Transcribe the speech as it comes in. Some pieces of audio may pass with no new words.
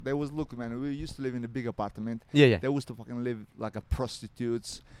They was, look, man, we used to live in a big apartment. Yeah. They used to fucking live like a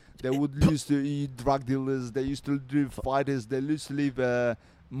prostitutes. They would used to eat drug dealers. They used to live fighters. They used to live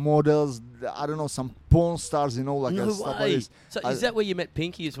models. I don't know, some porn stars, you know, like No stuff like way. this. So is that where you met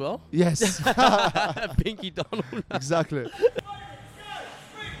Pinky as well? Yes. Pinky Donald. Exactly.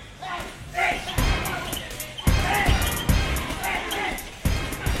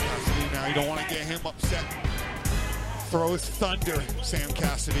 Now you don't want to get him upset. Throws thunder, Sam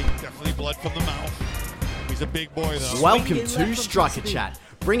Cassidy. Definitely blood from the mouth. He's a big boy, though. Welcome to Striker Chat,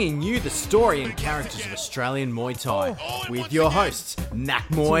 bringing you the story and characters of Australian Muay Thai, with your hosts,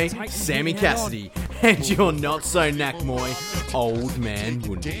 Nak Moy, Sammy Cassidy, and your not-so-Nak Moy, Old Man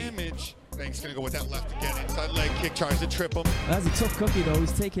Wundi. Damage. He's going to go with that left again. Inside leg kick, tries to trip him. That's a tough cookie, though.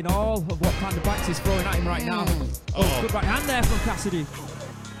 He's taking all of what Panda Banks is throwing at him right now. Oh, good right hand there from Cassidy.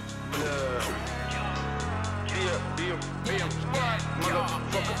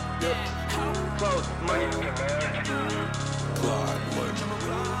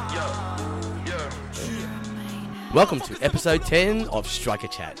 Welcome to episode 10 of Striker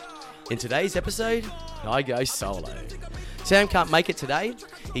Chat. In today's episode, I go solo. Sam can't make it today.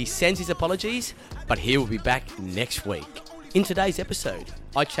 He sends his apologies, but he will be back next week. In today's episode,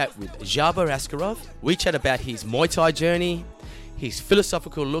 I chat with Jaba Askarov. We chat about his Muay Thai journey, his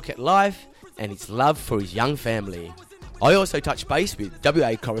philosophical look at life, and his love for his young family. I also touch base with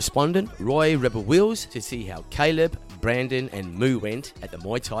WA correspondent Roy Rebel Wills to see how Caleb, Brandon and Moo went at the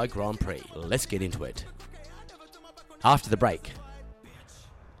Muay Thai Grand Prix. Let's get into it. After the break,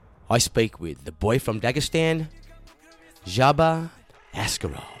 I speak with the boy from Dagestan, Jaba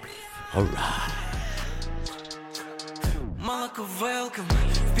Askarov. Alright. Молоко welcome.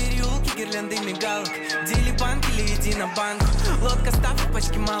 В переулке гирлянды мигалок. Дели банк или иди на банк. Лодка ставок,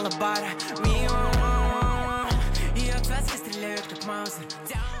 почки мало бара. И отцовски стреляют как маузер.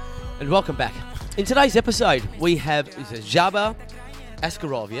 And welcome back. In today's episode, we have Jaba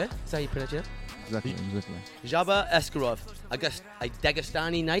Askarov, yeah? Is that how you pronounce it? Exactly. Jaba Askarov, I guess a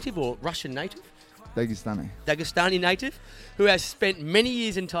Dagestani native or Russian native? Dagestani native, who has spent many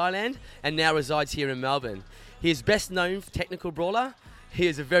years in Thailand and now resides here in Melbourne. He is best known for technical brawler. He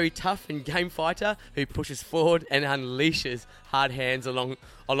is a very tough and game fighter who pushes forward and unleashes hard hands along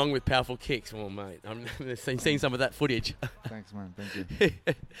with powerful kicks. Well, mate, I've seen some of that footage. Thanks, man. Thank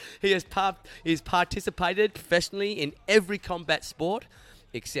you. He's participated professionally in every combat sport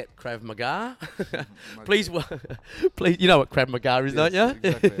except Krav Maga. please, you know what Krav Maga is, don't you?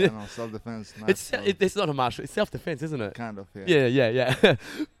 Exactly. I know, self-defense. It's not a martial. It's self-defense, isn't it? Kind of, yeah. Yeah.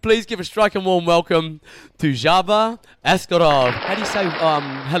 Please give a strike and warm welcome to Jaba Askarov. How do you say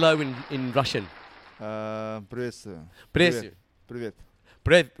hello in Russian? Приветствую. Привет.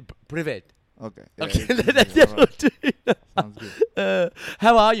 Привет. Привет. Okay. Okay, That's Sounds good.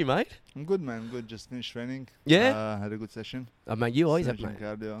 How are you, mate? I'm good, man. Good. Just finished training. Yeah? Had a good session. Oh, mate, you always have, Session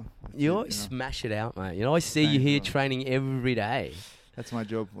mate. cardio. You always smash it out, mate. You know, I see you Thanks, here man. training every day. That's my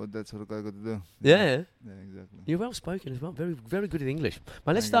job. That's what I got to do. Yeah. Yeah, exactly. You're well spoken as well. Very, very good at English.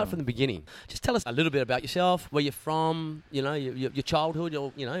 Mate, let's Thank start you. from the beginning. Just tell us a little bit about yourself, where you're from, you know, your childhood,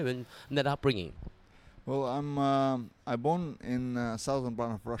 or, you know, and that upbringing. Well, I born in southern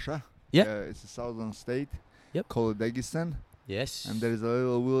part of Russia. Yep. It's a southern state. Yep. Called Dagestan. Yes. And there is a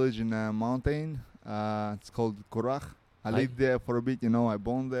little village in a mountain. It's called Kurakh. I lived there for a bit, you know. I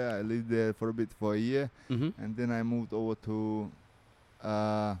born there. I lived there for a bit, for a year. Mm-hmm. And then I moved over to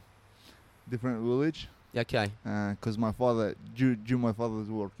different village. Okay. Because my father, due my father's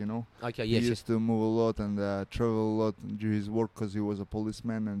work, you know. Okay, He yes. used to move a lot and travel a lot due his work because he was a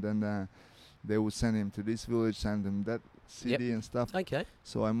policeman. And then they would send him to this village, send him that city and stuff. Okay.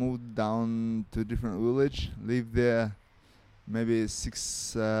 So I moved down to a different village, lived there maybe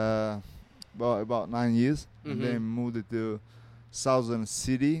about 9 years, and Mhm. then moved to southern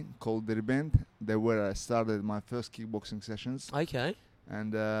city called Derbent. There where I started my first kickboxing sessions, Okay.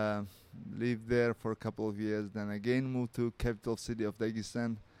 and lived there for a couple of years. Then again moved to capital city of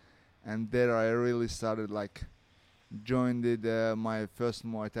Dagestan, and there I really started joined my first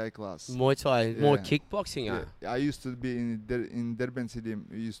Muay Thai class. Muay Thai, more Yeah. kickboxing, I used to be in Derbent city.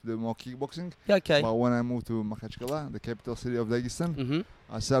 We used to do more kickboxing. Yeah, okay. But when I moved to Makhachkala, the capital city of Dagestan, Mm-hmm.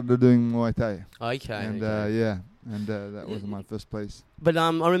 I started doing Muay Thai. Okay. And okay. that was my first place. But I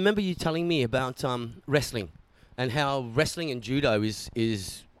remember you telling me about wrestling, and how wrestling and judo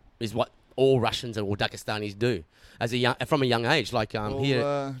is what all Russians and all Dagestanis do from a young age. Like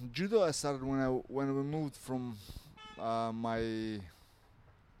here. Judo I started when we moved from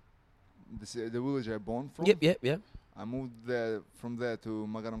the village I born from. Yep. I moved from there to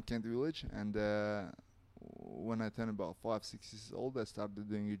Magaram Kent village, and when I turned about 5-6 years old, I started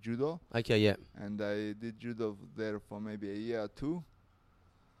doing judo, Okay, yeah. and I did judo there for maybe a year or two.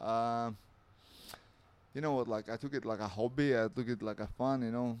 You know what? Like I took it like a hobby. I took it like a fun.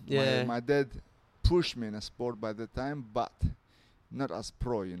 You know. Yeah. My dad pushed me in a sport by the time, but not as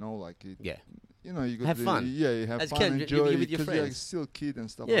pro. You know, like it. Yeah. You know, you got Have to, fun. Yeah, you have As fun, kid, enjoy, you're with your because you're like friends. still kid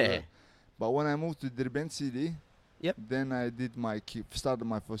and stuff Yeah. like that. But when I moved to Durban City, Yep. then I did started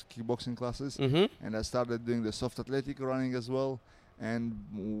my first kickboxing classes, Mm-hmm. and I started doing the soft athletic running as well. And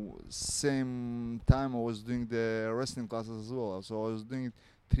same time I was doing the wrestling classes as well. So I was doing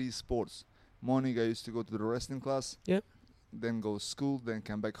 3 sports. Morning I used to go to the wrestling class. Yep. Then go school, then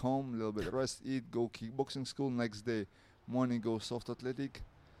come back home, a little bit rest, eat, go kickboxing school. Next day, morning go soft athletic.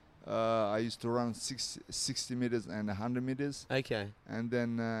 I used to run 60 meters and 100 meters. Okay. And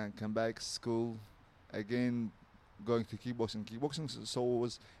then come back, school, again going to kickboxing. So it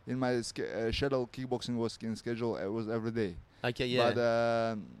was in my schedule, kickboxing was in schedule, it was every day. Okay, yeah.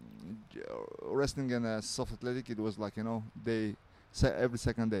 But wrestling and soft athletic, it was like, you know, every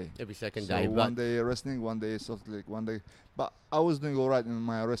second day. Every second So day. one day wrestling, one day soft athletic, one day. But I was doing all right in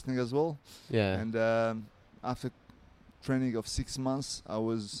my wrestling as well. Yeah. And after training of 6 months, I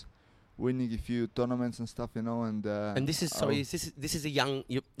was winning a few tournaments and stuff, you know. And this is this is a young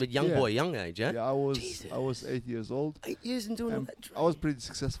Yeah. boy, young age, yeah? Yeah, I Jesus. was 8 years old. 8 years and doing all And that. I was pretty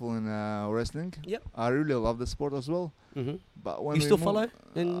successful in wrestling. Yep. I really love the sport as well. Mm-hmm. But when You we still moved- follow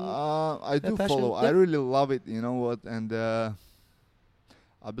in I do passion? follow. I Yep. really love it. You know what? And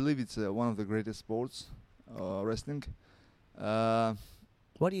I believe it's one of the greatest sports, wrestling.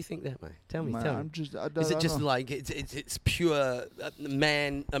 What do you think that, mate? Tell me, man, tell me. I'm just. I don't, Is it I just don't know. like it's pure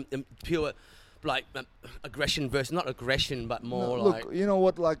pure like aggression versus not aggression, but more No, like look, you know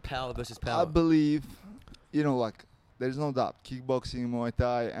what? Like power versus I power? believe, you know, like there's no doubt. Kickboxing, Muay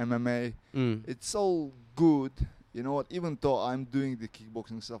Thai, MMA, Mm. it's all good. You know what? Even though I'm doing the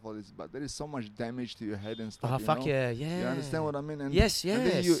kickboxing stuff like this, but there is so much damage to your head and stuff. Oh you fuck know? yeah, yeah. You understand what I mean? And Yes, and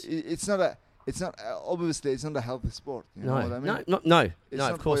then yes. it's not a. It's not obviously. It's not a healthy sport. You know No, what I mean? no, It's no,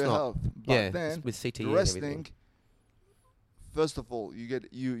 not of course for your not. health. But Yeah, then with CTE the and wrestling. everything. First of all,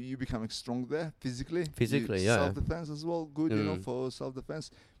 you becoming strong there physically. Physically, yeah. Self-defense as well, good. You know, Mm. for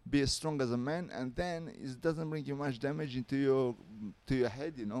self-defense, be as strong as a man, and then it doesn't bring you much damage into your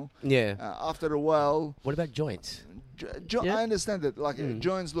head. You know, Yeah. after a while. What about joints? Yeah. I understand that. Like Mm.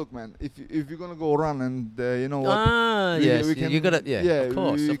 joints, look, man. If you're gonna go run and you know what, Ah, we- yes. we can, you got it. Yeah, of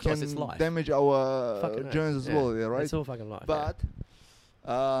course, we it's can life. damage our Fucking right, joints as yeah. well. Yeah, right. It's all fucking life. But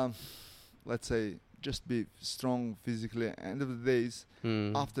let's say just be strong physically. End of the days, yeah.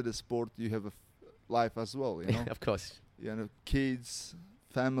 Mm. after the sport, you have a life as well. You know, of course. you know, kids,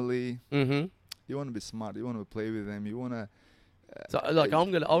 family. Mm-hmm. You want to be smart. You want to play with them. You want to. So, like, I'll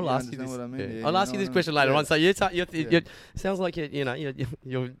you ask you understand this. what I mean? yeah. Yeah, I'll you ask you know this what I question mean? later Yeah. on. So you sounds like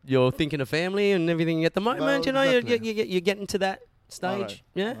you're thinking of family and everything at the moment. Well, you know, exactly. you're getting to that stage. Alright,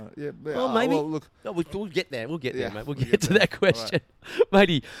 Yeah. alright, yeah. Well, maybe. Well, look. Oh, we'll get there. We'll get there, Yeah, mate. We'll we'll get get to there. that question,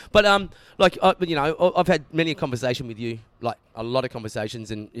 matey. But like you know, I've had many a conversation with you, like a lot of conversations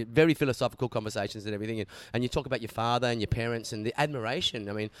and very philosophical conversations and everything. And you talk about your father and your parents and the admiration.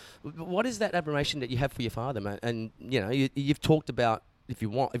 I mean, what is that admiration that you have for your father, mate? And you know, you've talked about. If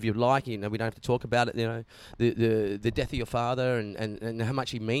you like, you know, we don't have to talk about it. You know, the death of your father and how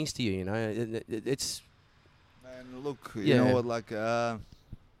much he means to you. You know, it's Man, look, you Yeah. know what? Like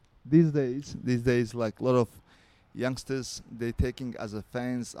these days, like a lot of youngsters, they taking as a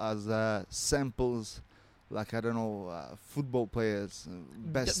fans, as samples, like I don't know, football players,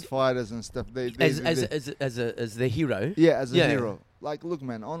 best fighters and stuff. They as the hero. yeah, as a Yeah. hero. Like, look,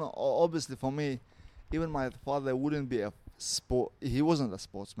 man. Obviously, for me, even my father wouldn't be a sport. He wasn't a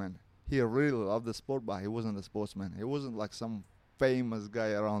sportsman. He really loved the sport, but he wasn't a sportsman. He wasn't like some famous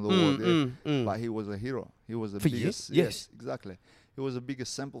guy around the world. Yeah. But he was a hero. He was the For you? biggest. Yes. Exactly. He was the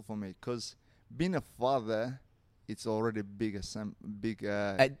biggest sample for me because being a father, it's already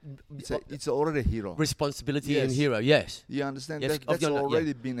it's already a hero. Responsibility and Yes. hero, yes. You understand? Yes, That's yeah.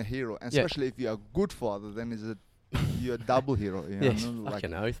 already been a hero, and Yeah. especially if you're a good father, then you're a double hero. You know? Yes, Like,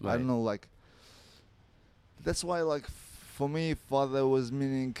 fucking oath, I don't mate. know, like that's why, like for me, father was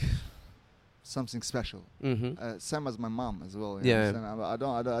meaning something special. Mm-hmm. Same as my mom as well. You Yeah.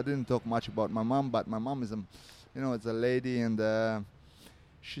 understand? I didn't talk much about my mom, but my mom is it's a lady, and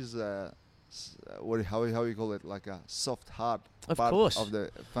she's how you call it, like a soft heart Of part course. of the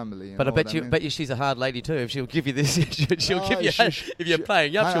family. You But I know what bet you, mean? bet you she's a hard lady too. If she'll give you this, she'll No, give you if you're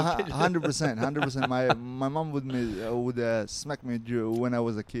paying up. She'll give you 100%. My mom would smack me when I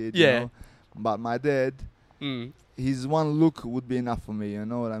was a kid. Yeah. You know? But my dad, Mm. his one look would be enough for me. You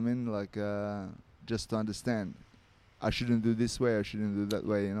know what I mean? Like just to understand. I shouldn't do this way. I shouldn't do that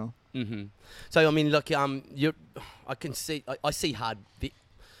way. You know. Mm-hmm. So I mean, look, I can see, I see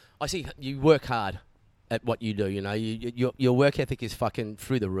I see you work hard at what you do. You know, your work ethic is fucking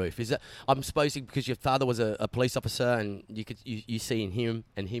through the roof. Is that? I'm supposing because your father was a police officer, and you see in him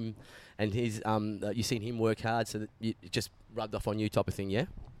and his you seen him work hard, so that it just rubbed off on you, type of thing. Yeah.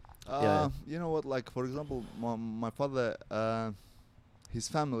 Yeah. You know what? Like for example, my father, his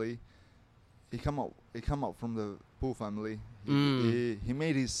family, he come out from the poor family. He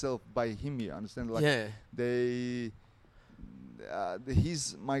made himself by him. You understand? Like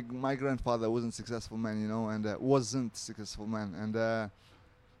my grandfather wasn't successful man, you know, and wasn't successful man, and the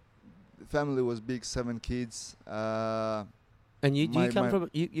family was big, 7 kids. And you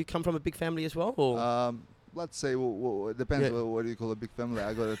come from a big family as well, or? Let's say, it depends what do you call a big family.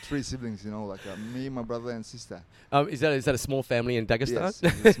 I got 3 siblings, you know, like me, my brother, and sister. Is that a small family in Dagestan? Yes,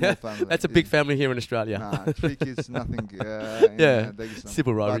 it's a small family. That's a big family here in Australia. Nah, 3 kids, nothing. In Dagestan.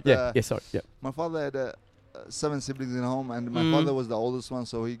 Civil rivalry. Sorry. Yeah. My father had 7 siblings in home, and my father was the oldest one,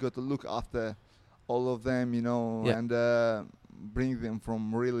 so he got to look after all of them, you know, and bring them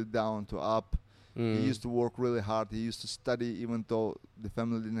from really down to up. He used to work really hard. He used to study, even though the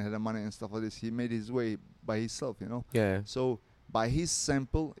family didn't have the money and stuff like this. He made his way by himself, you know. Yeah. So by his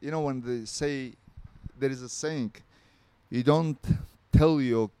sample, you know, when they say, there is a saying, you don't tell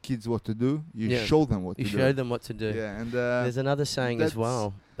your kids what to do, you show them what to do. You show them what to do. Yeah, and there's another saying as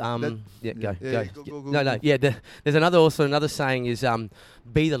well. Go. No. Yeah, there's another saying is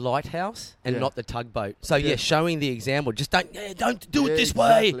be the lighthouse and not the tugboat. So showing the example. Just don't do it this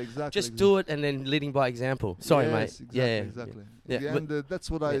way. Just do it, and then leading by example. Sorry, mate. Exactly. And that's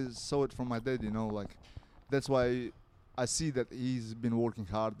what I saw it from my dad. You know, like that's why I see that he's been working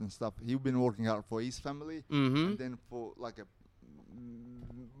hard and stuff. He's been working hard for his family, and then for like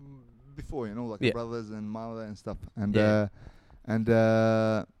before, you know, like brothers and mother and stuff, and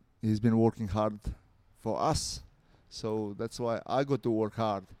he's been working hard for us, so that's why I got to work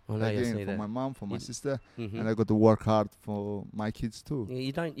hard again for my mom, for my sister, and I got to work hard for my kids too.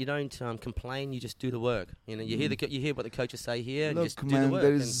 Yeah, you don't complain. You just do the work. You know, you hear what the coaches say here. Look, and just man, do the work.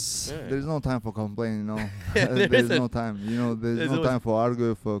 There's no time for complaining. You know, there's no time. You know, there's no time for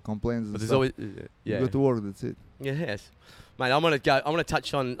argue, for complaints. And there's stuff. always You got to work. That's it. Yes, mate. I'm gonna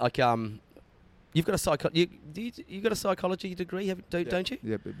touch on like You've got you got a psychology degree, don't you?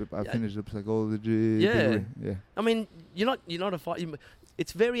 Yeah, I finished the psychology degree. Yeah. I mean, you're not a fighter.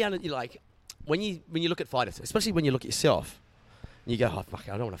 It's very like when you look at fighters, especially when you look at yourself, and you go, "Oh fuck,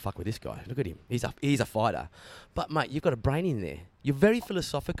 I don't want to fuck with this guy. Look at him. He's a fighter." But mate, you've got a brain in there. You're very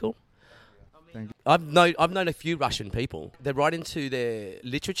philosophical. Thank you. I've known a few Russian people. They're right into their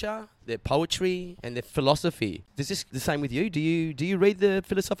literature, their poetry, and their philosophy. Is this the same with you? Do you read the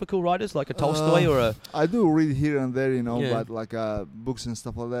philosophical writers like a Tolstoy or a? I do read here and there, you know, but like books and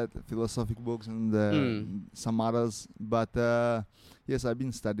stuff like that, philosophic books and some others. But yes, I've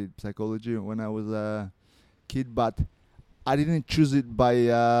been studied psychology when I was a kid, but I didn't choose it by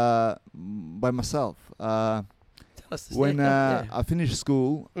myself. When I finished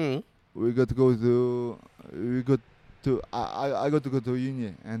school. I got to go to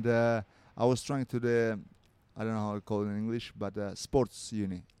uni, and I was trying to I don't know how to call it in English, but sports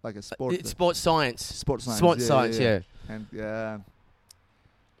uni, like a sport. Sports science. Sports science. Sports science, yeah. And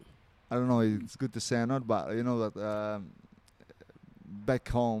I don't know, it's good to say or not, but you know that back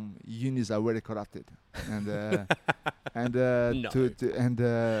home unis are very corrupted, and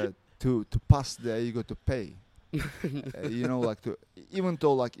to pass there you got to pay. You know, like even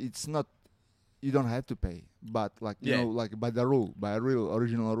though like it's not, you don't have to pay, but like you know, like by a real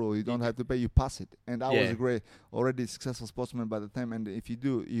original rule, you don't have to pay. You pass it, and I was already successful sportsman by the time. And if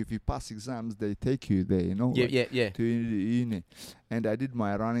you pass exams, they take you there. You know, to uni. And I did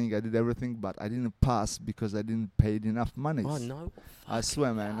my running, I did everything, but I didn't pass because I didn't pay enough money. Oh no! I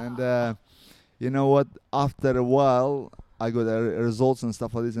swear, man. And you know what? After a while, I got results and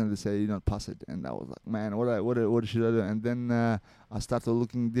stuff like this, and they say you don't pass it, and I was like, man, what should I do? And then I started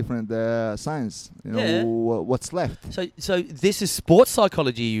looking different science, you know, what's left. So this is sports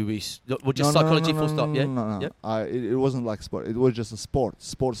psychology, or just psychology full stop? No. It wasn't like sport. It was just a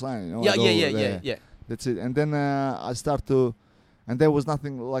sports science. You know, yeah. That's it. And then I started to, and there was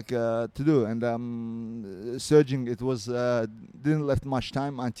nothing like to do, and searching. It was didn't left much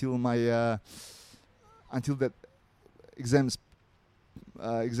time until my until that. Exam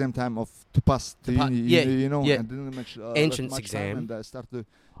time to pass to uni, you know, and didn't much entrance much exam, time, and I started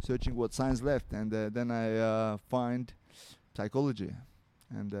searching what science left, and then I find psychology,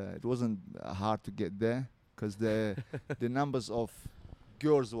 and it wasn't hard to get there because the numbers of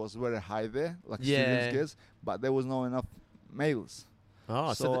girls was very high there, like Yeah. students girls, but there was not enough males.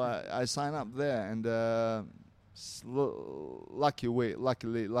 Oh, So I signed up there, and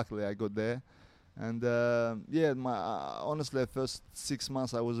luckily I got there, and honestly, first 6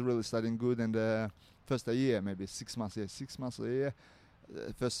 months I was really studying good, and first a year maybe 6 months, 6 months a year,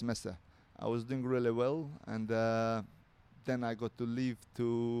 first semester I was doing really well, and then I got to leave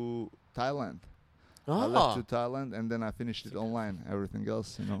to Thailand. I left to Thailand, and then I finished it online. Everything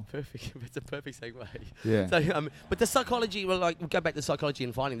else, Perfect. It's a perfect segue. Yeah. So, but the psychology, well, like, we'll go back to psychology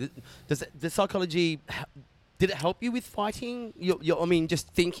and fighting. Does the psychology, did it help you with fighting? I mean,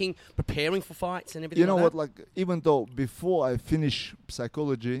 just thinking, preparing for fights and everything. You know like what? Like, even though before I finish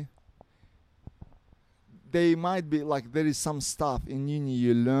psychology, they might be like there is some stuff in uni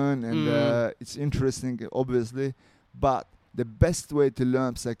you learn, and it's interesting, obviously, but the best way to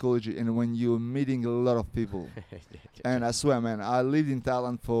learn psychology and when you're meeting a lot of people. And I swear, man, I lived in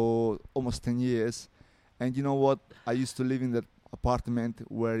Thailand for almost 10 years, and you know what? I used to live in that apartment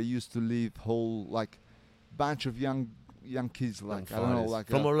where I used to live whole like bunch of young kids, like I don't know, like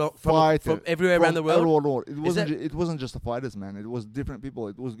from everywhere around the world. It wasn't just the fighters, man. It was different people.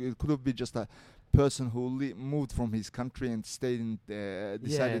 It could have been just a person who moved from his country and stayed in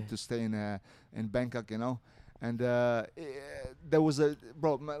decided to stay in Bangkok, And there was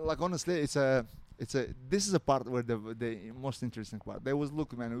like honestly, this is a part where the most interesting part. There was,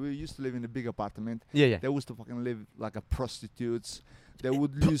 look, man, we used to live in a big apartment. Yeah. They used to fucking live like a prostitutes. They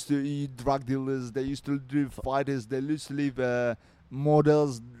would used to eat drug dealers. They used to live fighters. They used to live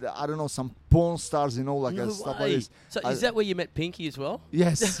models. I don't know, some porn stars, like stuff like this. So is that where you met Pinky as well?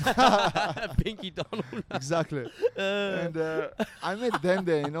 Yes. Pinky Donald. Exactly. And I met them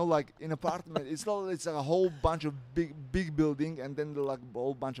there, like in apartment. It's like a whole bunch of big building, and then like a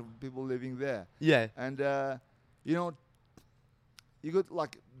whole bunch of people living there. Yeah. And you got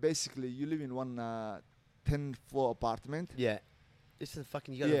like basically you live in one 10-floor apartment. Yeah. This is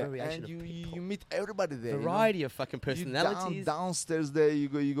fucking, you got a variation and of people. you meet everybody there. Variety of fucking personalities. Downstairs there,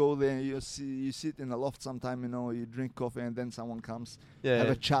 you go there, you sit in a loft sometime, you drink coffee, and then someone comes, have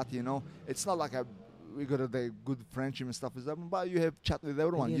a chat, It's not like we got a good friendship and stuff, but you have chat with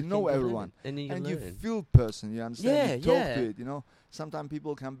everyone, you know everyone, and you feel person, you understand, you talk to it, Sometimes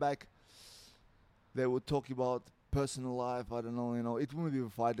people come back, they would talk about personal life, I don't know, it wouldn't be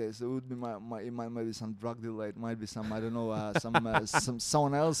 5 days. It would be it might be some drug dealer, it might be some, I don't know,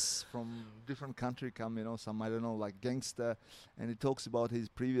 someone else from different country come, some, I don't know, like gangster, and he talks about his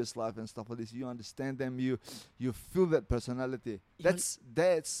previous life and stuff like this. You understand them, you feel that personality.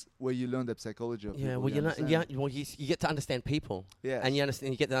 That's where you learn the psychology of people. Well, you get to understand people. Yeah. And you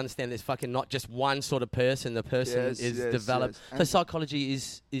get to understand there's fucking not just one sort of person. The person is developed. Yes. So psychology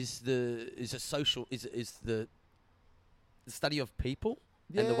is the study of people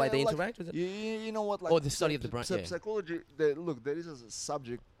and the way they interact with it? You know what? Like, or the study of the brain. Psychology, look, there is a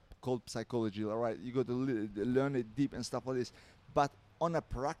subject called psychology, all right? You got to learn it deep and stuff like this. But on a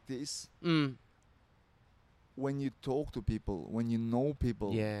practice, when you talk to people, when you know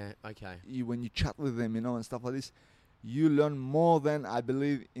people, when you chat with them, and stuff like this, you learn more than I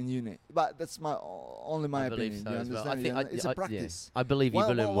believe in uni. But that's only my opinion. So you understand? well. It's a practice. I believe you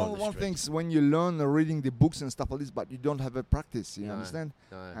learn more. One thing's when you learn reading the books and stuff like this, but you don't have a practice. You understand?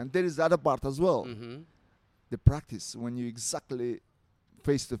 No. And there is the other part as well. Mm-hmm. The practice, when you exactly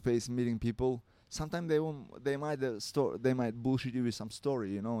face to face meeting people. Sometimes they might bullshit you with some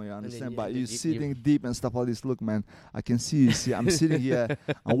story, you understand. But you sitting deep and stuff like this. Look, man, I can see you. See, I'm sitting here.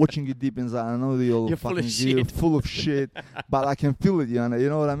 I'm watching you deep inside. I know you're full of shit, but I can feel it. You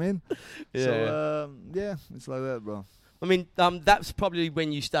know what I mean? Yeah. So it's like that, bro. I mean, that's probably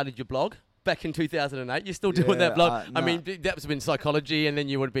when you started your blog. Back in 2008, you're still doing that blog. I mean, that was been psychology, and then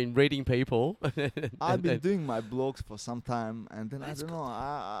you would have been reading people. I've been doing my blogs for some time, and then I don't know.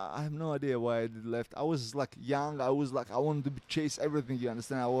 I have no idea why I did left. I was like young. I was like I wanted to chase everything. You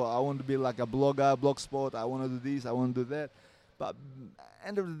understand? I wanted to be like a blogger, blogspot. I want to do this. I want to do that. But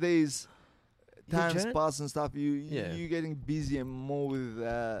end of the days, times pass and stuff. You getting busy and more with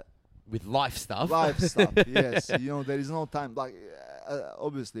life stuff. Yes. There is no time. Like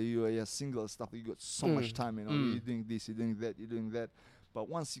obviously you are single stuff. You got so much time. You're doing this, you're doing that, you're doing that. But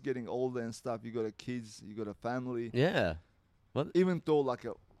once you're getting older and stuff, you got a kids, you got a family. Yeah. Well, even though like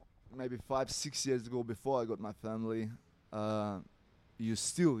maybe 5-6 years ago, before I got my family, you're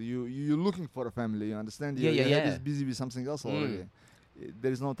looking for a family. You understand? Your head is busy with something else already.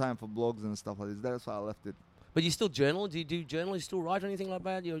 There is no time for blogs and stuff like this. That's why I left it. But you still journal? Do you do journal? You still write or anything like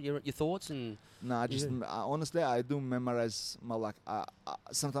that? Your thoughts and? No, honestly I do memorize my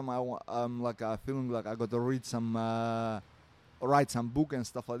sometimes I'm feeling like I got to read some write some book and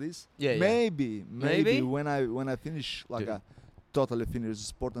stuff like this. Yeah, yeah. Maybe Maybe? when I finish like Dude. a totally finish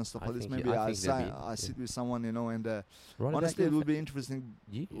sport and stuff I like this, think- maybe I I think that'd be- I sit with someone, you know, and Right about honestly, your it would fa- be interesting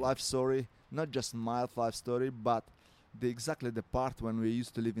Yeah. life story, not just my life story, but exactly the part when we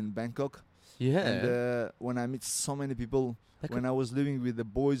used to live in Bangkok. Yeah. And when I meet so many people, That when could- I was living with the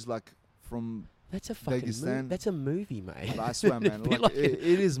boys, like from, That's a fucking movie. Dagestan. That's a movie, mate. I swear, man, Bit like, like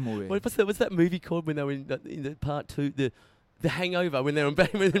it is movie. What's that movie called when they were in the part 2, the Hangover, when they're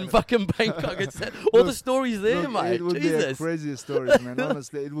in fucking Bangkok? It's all the Look, stories there, Look, mate. it would be a Jesus. crazy stories, man.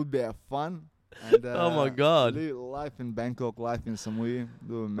 Honestly, it would be a fun. And, Oh my God. Life in Bangkok, life in Samui.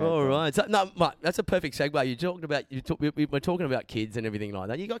 All right. So, no, mate, that's a perfect segue. We're talking about kids and everything like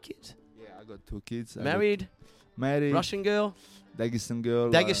that. You got kids? Yeah, I got 2 kids. Married? Married. Russian girl? Dagestan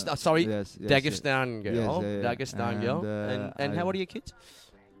girl. Dagestan, sorry. Yes, Dagestan girl. Yes, yeah, yeah. Dagestan girl. And how old are your kids?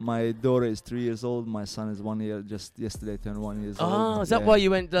 My daughter is 3 years old. My son is 1 year. Just yesterday turned 1 year old. Oh, is that Yeah. why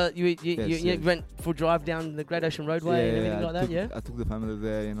you went? You Yes. went for a drive down the Great Ocean Roadway and everything like that? Yeah. I took the family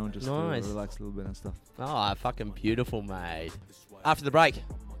there, you know, just Nice. to relax a little bit and stuff. Oh, fucking beautiful, mate. After the break,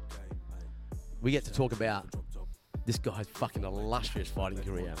 we get to talk about this guy's fucking illustrious fighting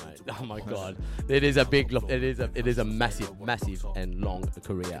career, mate. Oh my God, it is a massive and long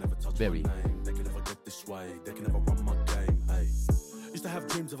career. Very. They can never get this way, they can never run my game. Hey. Used to have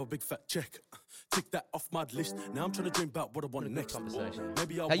dreams of a big fat check. Tick that off my list. Now I'm trying to dream about what I want next. Conversation.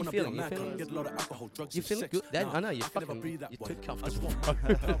 Maybe I How you want to be feeling? a You man, feeling- get a lot of alcohol, drugs, You and feeling sex. good? Dad? Nah, I know you're I can never fucking. be that You're way. too I just comfortable.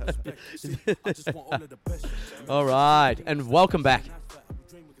 want respect. See, I just want all of the best. All right, and welcome back.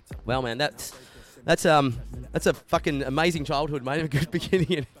 Well, man, that's a fucking amazing childhood, mate. A good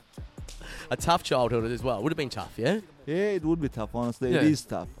beginning and a tough childhood as well. Would have been tough, yeah. Yeah, it would be tough, honestly. Yeah. It is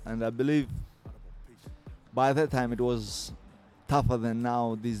tough. And I believe by that time it was tougher than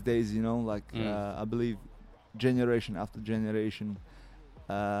now these days, you know. Like, I believe generation after generation,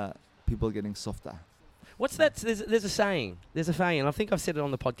 people getting softer. What's that? There's a saying. There's a saying, and I think I've said it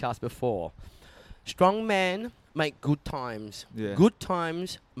on the podcast before. Strong men make good times. Yeah. Good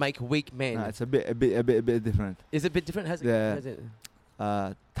times make weak men. Nah, it's a bit different. Is it a bit different? Yeah. Has it?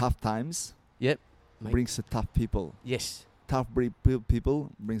 Tough times Yep. Mate. brings the tough people. Yes. Tough people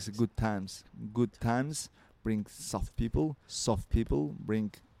brings the good times. Good times bring soft people. Soft people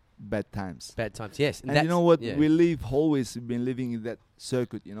bring bad times. Bad times. Yes. And you know what? Yeah. We live always been living in that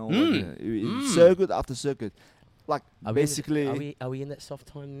circuit, you know, Mm. circuit after circuit. Like Are basically, are we in that soft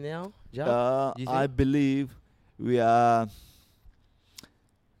time now, Joe? Do you I think? believe we are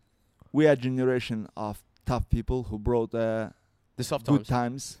a generation of tough people who brought the soft good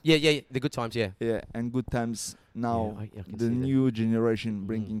times. times. Yeah. The good times. Yeah. Yeah, and good times now. I can The see them. new generation Mm.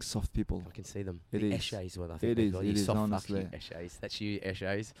 bringing soft people. I can see them. It The is. Eshays, what I think It they is, call it you. is, Soft fuck honestly. you, Eshays. That's you,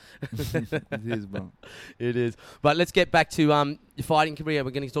 Eshays. It is, bro. It is. But let's get back to your fighting career.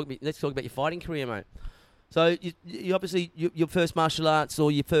 We're going to let's talk about your fighting career, mate. So you obviously your first martial arts or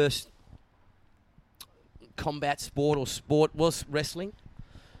your first combat sport or sport was wrestling.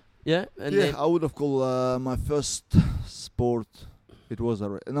 Yeah. And Yeah, then I would have called my first sport. It was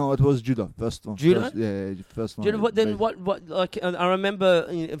it was judo. First one. Judo? First one. do you know what? Then Basi- what? Like I remember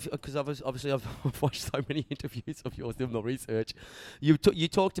because obviously I've watched so many interviews of yours, doing the research. You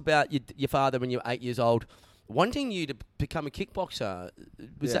talked about your father when you were 8 years old, wanting you to become a kickboxer.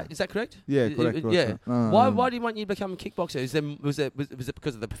 Yeah. Is that correct? Yeah, correct. Yeah. No, Why do you want you to become a kickboxer? Was it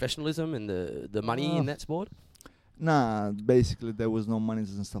because of the professionalism and the money in that sport? Nah, basically there was no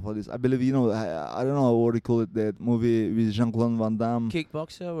monies and stuff like this. I believe, you know, I don't know what do you call it, that movie with Jean-Claude Van Damme.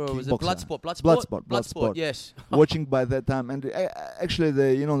 Kickboxer or was it Kickboxer. Bloodsport? Bloodsport. Yes. Watching by that time, and actually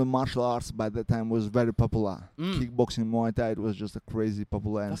the martial arts by that time was very popular. Kickboxing, Muay Thai, it was just a crazy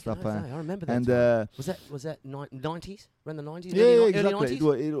popular and Fucking stuff. I remember that. And time. Was that 90s? Around the 90s? yeah, early exactly.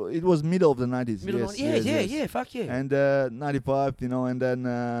 90s? It was middle of the 90s. Middle yes, 90s? yes. Yeah. Fuck yeah. And 95, you know, and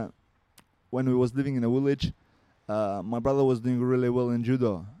then when we was living in a village, my brother was doing really well in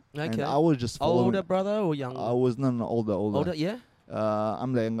judo. And Okay. I was just following. Older brother or younger? I was older. Older, yeah.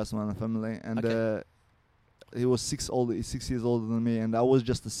 I'm the youngest one in the family, and Okay. he was 6 years older than me, and I was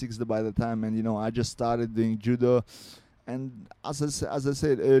just the sixth by the time. And you know, I just started doing judo, and as I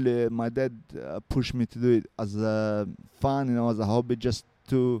said earlier, my dad pushed me to do it as a fun, you know, as a hobby, just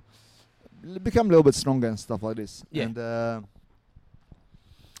to become a little bit stronger and stuff like this. Yeah.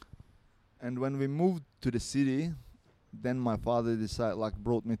 And when we moved to the city, then my father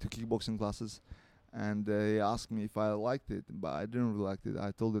brought me to kickboxing classes, and he asked me if I liked it, but I didn't really like it.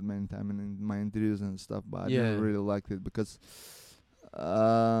 I told it many times in my interviews and stuff, but I Yeah. didn't really like it because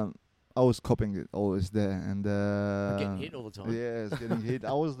I was copying it always there, and Getting hit all the time. Yes, getting hit.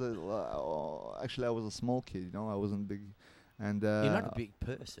 I was actually I was a small kid, you know. I wasn't big, And You're not a big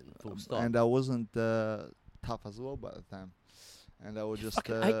person, full stop. and I wasn't tough as well by the time. And I was just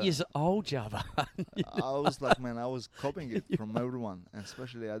Fucking 8 years old, Java. I was like, man, I was copying it from everyone, and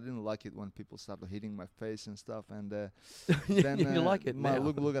especially I didn't like it when people started hitting my face and stuff. And then You like it now.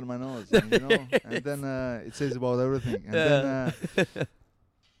 look at my nose, and, you know, and then it says about everything. And then,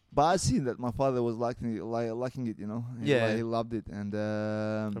 but I see that my father was liking it, you know. Yeah. He loved it, and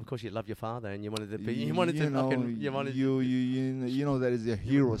Of course, you love your father, and you wanted to be. you You wanted to know, fucking. You wanted. you know there is a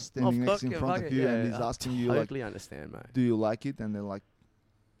hero standing next in front of you, and he's asking you like, Totally understand, mate. do you like it? And they're like,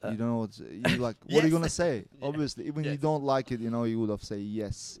 you don't know what's, you like, what are Yes. you gonna say? Yeah. Obviously, even you Yes. don't like it, you know, you would have said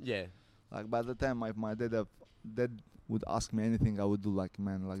yes. Yeah. Like by the time my dad would ask me anything, I would do like,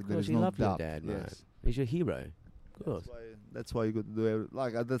 man, like Of there course, is you no love your doubt. dad, mate. Yes. He's your hero. Of course. That's why you got to do it.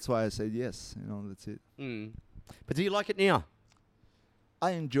 Like that's why I said yes. You know, that's it. Mm. But do you like it now?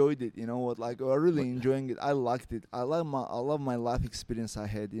 I enjoyed it. You know what? Like I really enjoying it. I liked it. I love my life experience I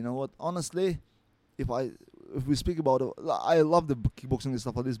had. You know what? Honestly, if we speak about it, I love the kickboxing and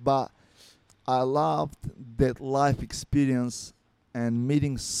stuff like this, but I loved that life experience and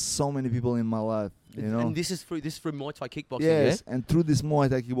meeting so many people in my life. You know. And this is through Muay Thai kickboxing. Yes, and through this Muay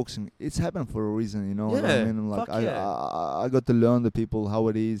Thai kickboxing, it's happened for a reason, you know what I Yeah, mean? Like fuck yeah. I got to learn the people, how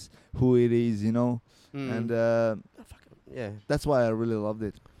it is, who it is, you know, Yeah. and Oh, yeah. that's why I really loved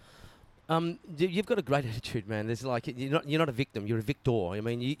it. You've got a great attitude, man. There's like you're not a victim. You're a victor. I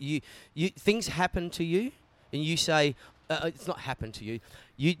mean, you things happen to you, and you say it's not happened to you.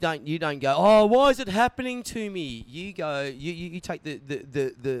 You don't go, oh, why is it happening to me? You go, you take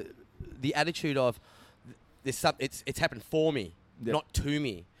the attitude of it's happened for me, Yep. not to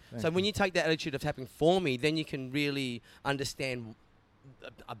me. Thank So when you. you take that attitude of happening for me, then you can really understand,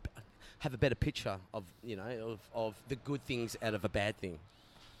 have a better picture of of the good things out of a bad thing.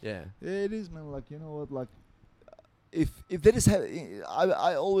 Yeah. Yeah, it is, man. Like, you know what? Like, if there is,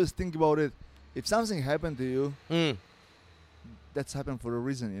 I always think about it. If something happened to you, Mm. that's happened for a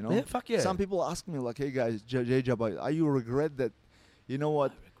reason, you know. Yeah, fuck yeah. Some people ask me like, hey guys, Jabba, are you regret that? You know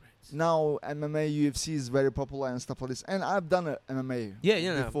what? Now MMA, UFC is very popular and stuff like this, and I've done a MMA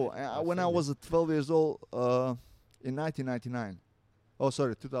Yeah, before. And I've when seen I it. was 12 years old, in 1999, oh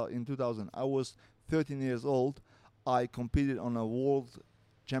sorry, 2000, I was 13 years old. I competed on a world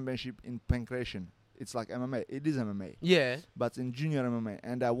championship in pancration. It's like MMA. It is MMA, Yeah. but in junior MMA,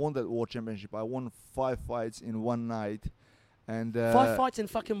 and I won that world championship. I won 5 fights in one night, and 5 fights in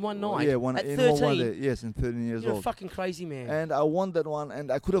fucking one night. Yeah, one at in 13. one day. Yes, in 13 years You're a old. fucking crazy man. And I won that one,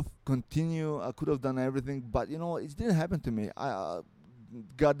 and I could have continued. I could have done everything, but you know, it didn't happen to me.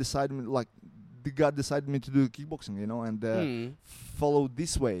 God decided me to do kickboxing, you know, and Mm. follow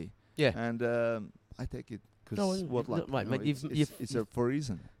this way. Yeah. And I take it No, because what, like, right, you know, mate, it's for a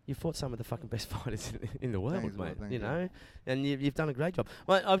reason. You fought some of the fucking best fighters in the world, Thanks, bro, mate. thank You you. know, and you've done a great job.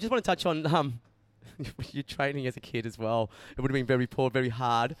 Well, I just want to touch on your training as a kid as well. It would have been very poor, very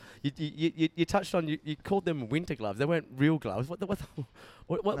hard. You touched on you called them winter gloves. They weren't real gloves. What No,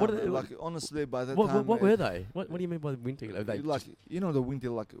 are they? like honestly, by that What time, what were they? What do you mean by winter gloves? They like, you know, the winter,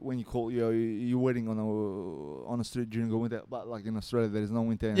 like when you call you're waiting on a street during the winter, but like in Australia there is no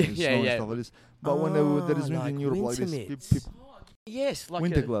winter and Yeah, there's yeah, snow and yeah. stuff like this. But when there is winter in Europe like winter this, mitts. Yes, like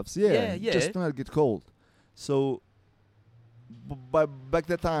winter a, gloves, yeah, yeah. just to not get cold. So, by back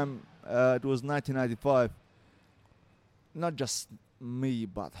that time, it was 1995. Not just me,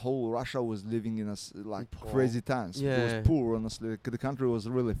 but whole Russia was living in like Poor. crazy times. It Yeah. was poor, honestly. The country was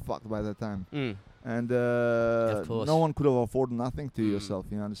really fucked by that time, Mm. and Of course. no one could have afforded nothing to Mm. yourself.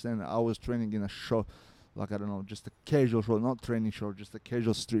 You understand? I was training in a short, like I don't know, just a casual short, not training short, just a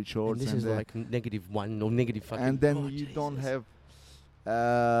casual street And shorts. this is like -1 or negative fucking. and then oh, you don't Jesus. have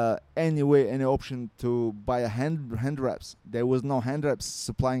any option to buy a hand wraps. There was no hand wraps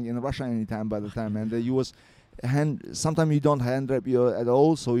supplying in Russia anytime by the time, and you was sometimes you don't hand wrap you at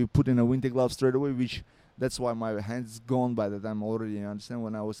all, so you put in a winter glove straight away, which that's why my hand's gone by the time already. You understand?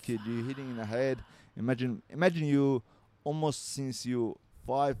 When I was kid, you hitting in the head. Imagine you almost since you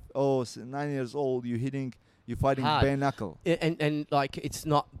 9 years old, you fighting Hard. bare knuckle. And like it's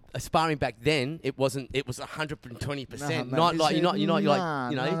not sparring back then. It wasn't. It was 120%. Nah, Not man, like it's you're not like nah,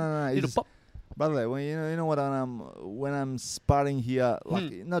 you know. nah, little it's- pop. By the way, when you know what when I'm sparring here,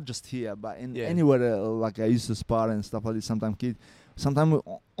 like not just here, but in Yeah. anywhere, like I used to spar and stuff like this. Sometimes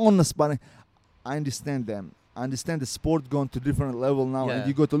on the sparring, I understand them. I understand the sport going to different level now, Yeah. and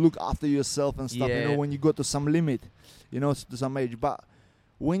you got to look after yourself and stuff. You Yeah. know, when you go to some limit, you know, to some age. But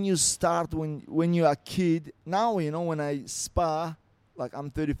when you start, when you're a kid, now you know when I spar. Like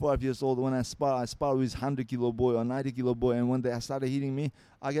I'm 35 years old. When I spar with 100-kilo boy or 90-kilo boy, and when they started hitting me,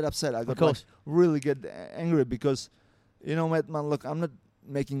 I get upset. I got like, course. really get angry because You know, man, look, I'm not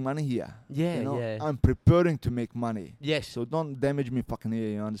making money here. Yeah, you know? yeah. I'm preparing to make money. Yes. So don't damage me fucking here,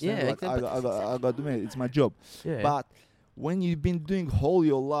 you understand? Yeah, like, exactly. I got to do it. It's my job. Yeah. But when you've been doing whole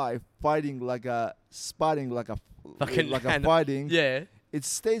your life fighting like a sparring like a Fucking like a hand- fighting, yeah. it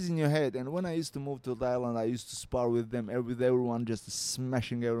stays in your head. And when I used to move to Thailand, I used to spar with them, with everyone, just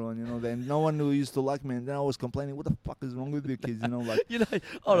smashing everyone. You know, then no one who used to like me, and then I was complaining, "What the fuck is wrong with you kids?" You know, like. You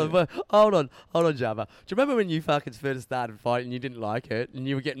know, hold on, Java. Do you remember when you fucking first started fighting and you didn't like it and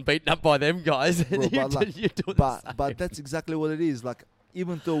you were getting beaten up by them guys? Bro, and you do the same. but that's exactly what it is. Like,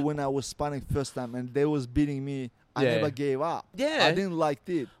 even though when I was sparring first time and they was beating me, I Yeah. never gave up. Yeah. I didn't like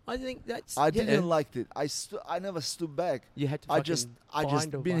it. I think that's. I yeah. didn't like it. I never stood back. You had to. I just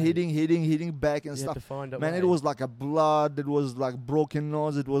find a been way. hitting back and You had stuff. to find a Man, way. it was like a blood. It was like broken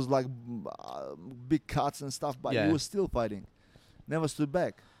nose. It was like big cuts and stuff. But Yeah. you was still fighting. Never stood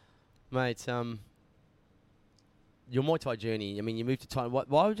back. Mate, your Muay Thai journey. I mean, you moved to Thailand.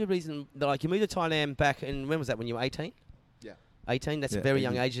 Why was the reason? Like, you moved to Thailand back in, when was that? When you were 18? Yeah. 18. That's a Yeah, very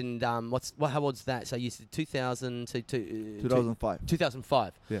 18. young age. And how old's that? So you said 2000 to 2005.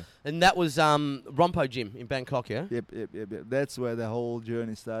 2005. Yeah. And that was Rompo Gym in Bangkok, yeah. Yep. That's where the whole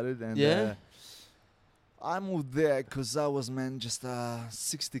journey started. And Yeah. I moved there because I was, man, just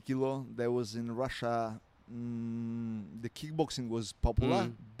 60 kilo. That was in Russia. The kickboxing was popular,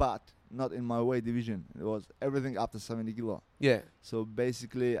 but not in my weight division. It was everything after 70 kilo. Yeah. So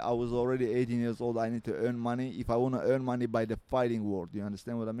basically, I was already 18 years old. I need to earn money if I want to earn money by the fighting world. You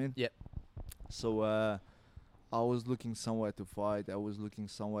understand what I mean? Yep. So I was looking somewhere to fight. I was looking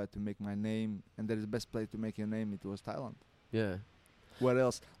somewhere to make my name. And that is the best place to make your name. It was Thailand. Yeah. Where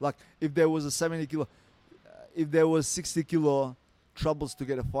else? Like, if there was a 70 kilo, if there was 60 kilo troubles to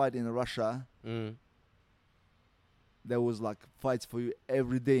get a fight in Russia, there was like fights for you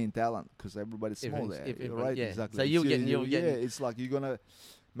every day in Thailand because everybody's small there. Right? yeah. Exactly. So you're getting. Yeah, it's like you're gonna,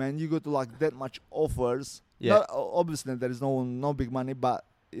 man, you got to like that much offers. Yeah. Not, obviously, there is no big money, but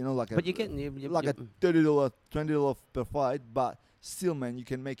you know, like But you're getting. like a $30, $20 per fight, but still, man, you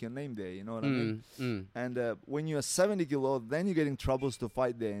can make your name there. You know what I mean? And when you're 70 kilo, then you're getting troubles to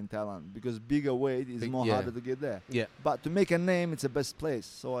fight there in Thailand because bigger weight is more harder to get there. Yeah. But to make a name, it's the best place.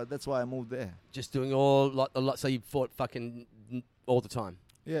 So that's why I moved there. Just doing a lot. So you fought fucking all the time.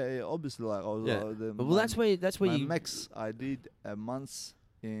 Yeah, obviously, like I was. Yeah. Well, that's where my you. max I did a month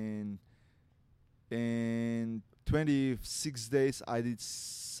in 26 days. I did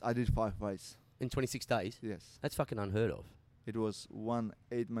 5 fights. In 26 days. Yes, That's fucking unheard of. it was 1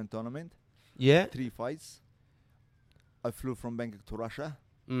 8-man tournament, Yeah. 3 fights. I flew from Bangkok to Russia,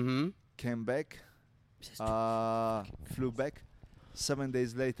 Mm-hmm. came back, flew back. 7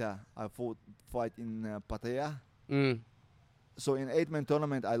 days later, I fight in Pattaya. So in 8-man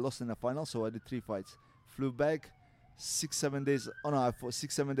tournament, I lost in the final, so I did 3 fights. Flew back, 6-7 days. Oh no, I fought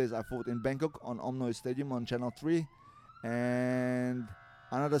 6-7 days. I fought in Bangkok on Omnoi Stadium on Channel 3, and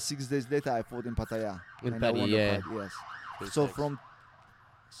another 6 days later, I fought in Pattaya. In and I won the Pattaya, fight, yes.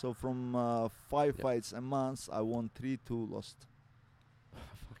 So from 5 fights a month, I won 3, 2 lost.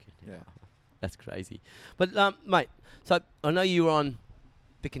 Fucking Yeah. hell. That's crazy. But mate, so I know you were on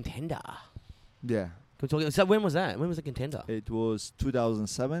The Contender. Yeah. Can we talk? So when was that? When was The Contender? It was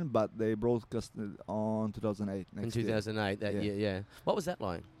 2007, but they broadcast it on 2008. In Next year. 2008, that year, yeah. What was that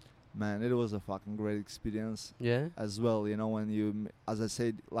like? Man, it was a fucking great experience Yeah. as well. You know, when you, as I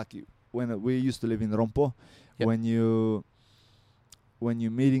said, like when we used to live in Rompo, Yep. when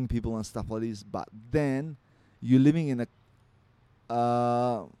you're meeting people and stuff like this, but then you're living in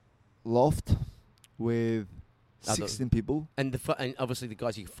a loft with Other- 16 people. And and obviously the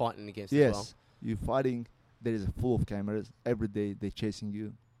guys you're fighting against Yes, as well. you're fighting. There is full of cameras every day. They're chasing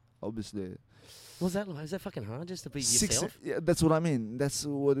you. Obviously, Was that like? Is that fucking hard just to be 16 yourself? yeah, that's what I mean. That's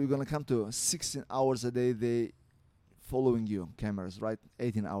what we're gonna come to. 16 hours a day. They following you. Cameras, right?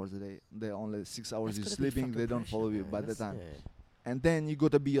 18 hours a day. They only 6 hours That's you're gotta be sleeping. fucking They don't pressure, follow you man. by the That's- time. yeah. And then you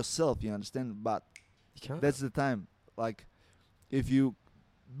gotta be yourself. You understand? But You can't. that's the time. Like, if you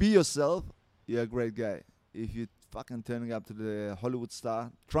be yourself, you're a great guy. If you fucking turning up to the Hollywood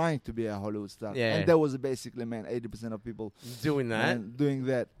star, trying to be a Hollywood star, Yeah. and that was basically, man, 80% of people doing that. man, doing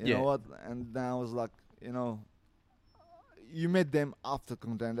that. You Yeah. know what? And then I was like, you know, you met them after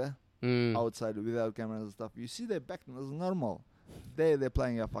Contender outside without cameras and stuff. You see their back as normal. They're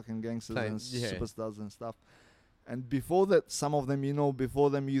playing a fucking gangsters Playing- and yeah. superstars and stuff. And before that, some of them, you know, before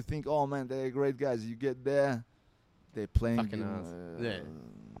them, you think, oh man, they're great guys. You get there, they're playing Fucking ass.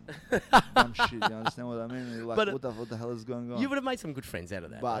 dumb shit. You understand what I mean? You're like, But, what the hell is going on? You would have made some good friends out of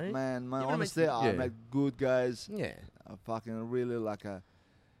that, But right? man, You would've made honestly, some- I yeah. met good guys. Yeah. Fucking really like a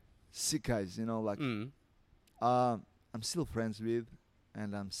sick guys. You know, like. Mm. I'm still friends with,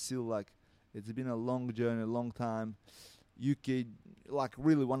 and I'm still like, it's been a long journey, a long time. UK, like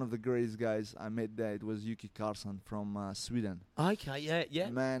really one of the greatest guys I met there, it was Yuki Carlson from Sweden. Okay, yeah.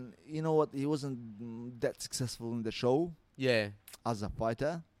 Man, you know what? He wasn't that successful in the show Yeah. as a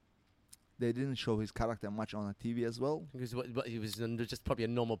fighter. They didn't show his character much on the TV as well. Because he was just probably a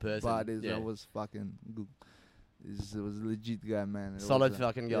normal person. But it yeah. was fucking good. It was a legit guy, man. It Solid was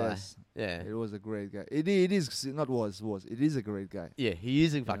fucking guy. Yes, Yeah. it was a great guy. It is not was. It is a great guy. Yeah, he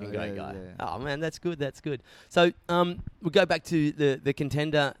is a fucking great yeah, guy. yeah. Oh man, that's good. That's good. So we'll go back to the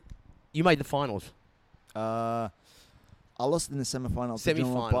contender. You made the finals. I lost in the semi-finals. to John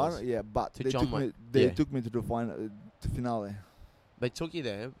Semi-finals. Wayne Parr, yeah, but To they John took Wayne. me. They Yeah. took me to the final, to finale. They took you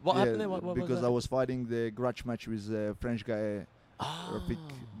there. What Yeah, happened there? What because was that? I was fighting the grudge match with a French guy, Rafik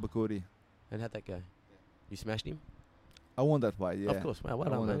Bakouri. And how'd that go? You smashed him? I won that fight. Yeah, Of course. Well I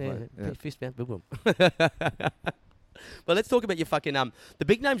done, won man. that Yeah. fight, yeah. Fist bump, boom, boom. But let's talk about your fucking the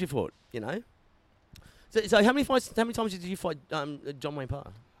big names you fought. You know. So how many times did you fight John Wayne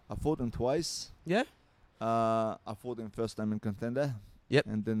Parr? I fought him twice. Yeah. I fought him first time in Contender. Yep.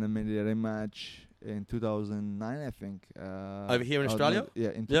 And then I made a rematch in 2009, I think. Over here in oh, Australia? no, yeah,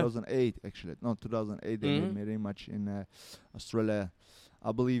 in Yeah. 2008 actually. No, 2008 they Mhm. made me a rematch in Australia,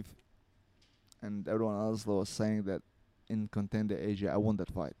 I believe. And everyone else was saying that in Contender Asia I won that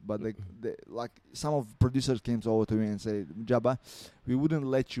fight. But they like some of producers came over to me and said, Jabba, we wouldn't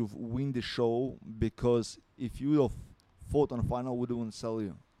let you win the show because if you would have fought on the final, we wouldn't sell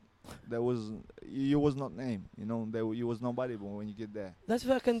you. You was not named, you know. You was nobody when you get there. That's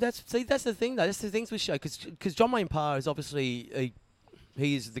the thing though. That's the things we show because John Wayne Parr is obviously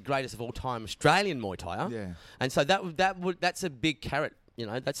he is the greatest of all time Australian Muay Thai, Yeah. and so that's a big carrot. You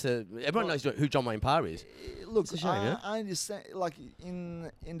know, everyone knows who John Wayne Parr is. Look, It's a shame, yeah? I understand. Like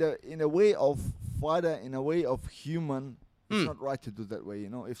in a way of fighter, in a way of human, it's not right to do that way. You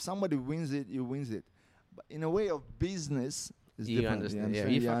know, if somebody wins it, you wins it. But in a way of business, it's You different. understand? Yeah,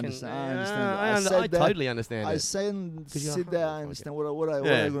 You you fucking. understand. I understand. I totally understand I it. sit there. I understand what I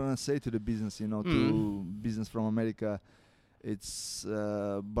Yeah. gonna say to the business. You know, to business from America. It's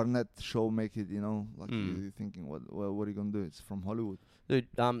Barnett show make it. You know, like you're thinking, what are you gonna do? It's from Hollywood. Dude,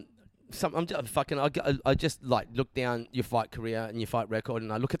 I just like look down your fight career and your fight record,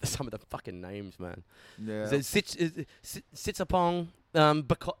 and I look at some of the fucking names, man. Yeah. Sitsapong,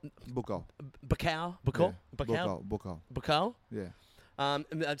 Bacau, Bukau.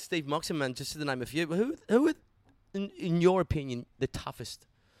 Yeah. Steve Moxon, man, just to the name of few. Who are, in your opinion, the toughest,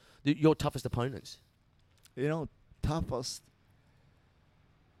 your toughest opponents? You know, toughest.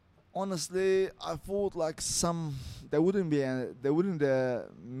 Honestly, I thought like they wouldn't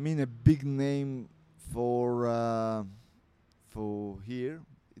mean a big name for here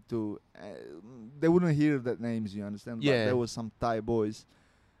to they wouldn't hear that names, you understand? Yeah. But there was some Thai boys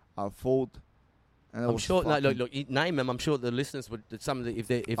I fought, and I'm sure. No, look, you name them. I'm sure the listeners would. Some of the if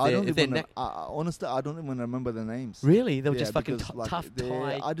they're honestly, I don't even remember the names. really, they were Yeah, just fucking because, like, tough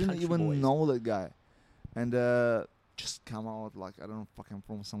Thai. I didn't country even boys. know that guy, and just come out like I don't know, fucking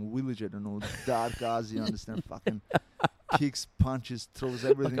from some village. I don't know, dark guys. You understand? Fucking kicks, punches, throws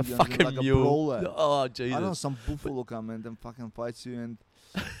everything. Like a you fucking understand? Like a mule. brawler. Oh Jesus! I know some buffalo come and then fucking fights you, and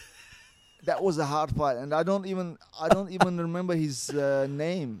that was a hard fight. And I don't even remember his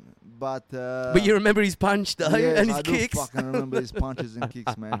name, but you remember his punch though, yes, and his I kicks. do fucking remember his punches and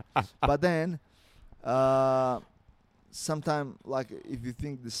kicks, man. But then, sometime like if you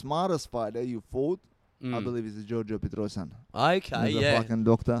think the smartest fighter you fought, I believe it's Giorgio Petrosan. Okay, He's yeah. a fucking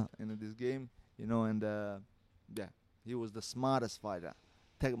doctor in this game, you know, and yeah, he was the smartest fighter,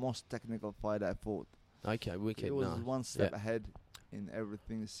 most technical fighter I fought. Okay, wicked. He was no. one step Yeah. ahead in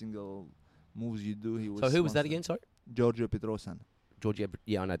everything, single moves you do. He was. So who was one that step- again? Sorry, Giorgio Petrosan. Georgia.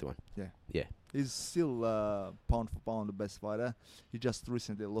 Yeah, I know the one. Yeah. He's still pound for pound the best fighter. He just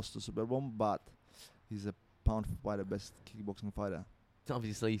recently lost to Superbomb, but he's a pound for pound the best kickboxing fighter.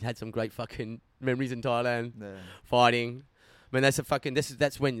 Obviously, he's had some great fucking memories in Thailand, Yeah. fighting. I mean,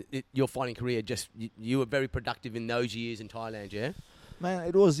 that's when your fighting career you were very productive in those years in Thailand, yeah. Man,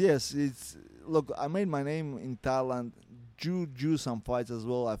 it was, yes. Look, I made my name in Thailand. Drew some fights as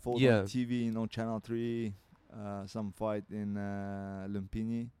well. I fought on TV, you know, Channel 3. Some fight in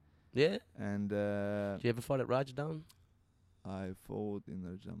Lumpini. Yeah. And Did you ever fight at Rajadam? I fought in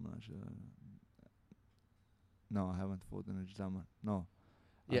Rajadam. No, I haven't fought in Rajadam. No.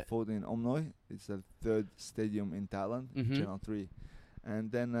 Yeah. I fought in Omnoi. It's the third stadium in Thailand, Channel 3.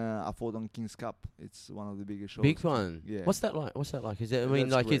 And then I fought on King's Cup. It's one of the biggest shows. Big one. Yeah. What's that like? Is it? I mean,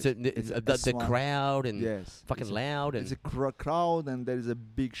 That's like, is great. it It's the S1. crowd and Yes. fucking loud and It's a crowd, and there is a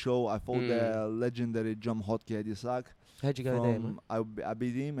big show. I fought the legendary John Hotke Hedisak. How'd you go there, mate? I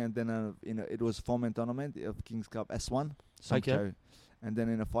beat him, and then it was foreman tournament of Kings Cup S1. Okay. And then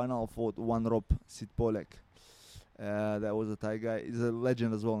in the final, I fought one Rob Sitpolek. That was a Thai guy. He's a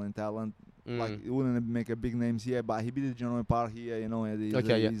legend as well in Thailand. Like, he wouldn't make a big names here, but he beat John Park here, you know. And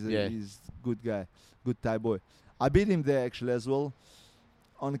he's good guy, good Thai boy. I beat him there actually as well.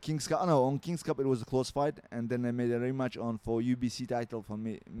 On Kings Cup, on Kings Cup it was a close fight, and then I made a rematch for UBC title for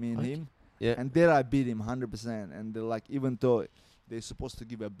me and him. Yeah. And there I beat him 100%. And they're like, even though they're supposed to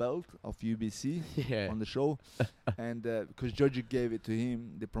give a belt of UBC on the show, and because Georgie gave it to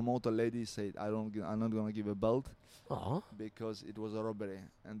him, the promoter lady said, I'm not gonna give a belt because it was a robbery.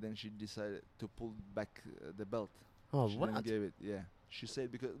 And then she decided to pull back the belt. Oh, she what? didn't give it. Yeah, she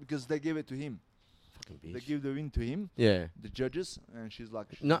said because they gave it to him. Fucking bitch. They give the win to him. Yeah. The judges, and she's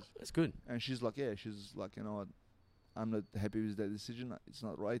like, No, that's good. and she's like, she's like, you know what, I'm not happy with that decision. It's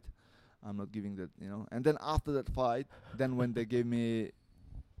not right. I'm not giving that, you know. And then after that fight, then when they gave me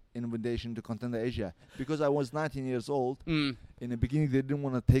invitation to Contender Asia, because I was 19 years old, in the beginning they didn't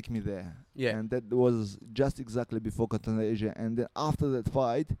want to take me there. Yeah. And that was just exactly before Contender Asia. And then after that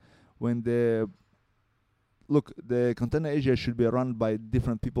fight, when the Contender Asia should be run by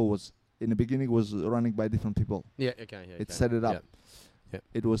different people, in the beginning was running by different people. Yeah, okay. Yeah, It set it up. Yeah.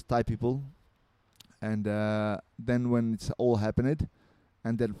 It was Thai people. And then when it's all happened,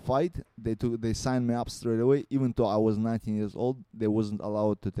 and that fight, they signed me up straight away. Even though I was 19 years old, they wasn't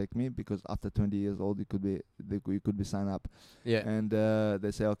allowed to take me because after 20 years old, you could be signed up. Yeah. And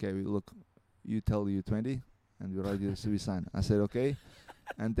they say, okay, look, you tell you 20, and we're ready to be signed. I said, okay.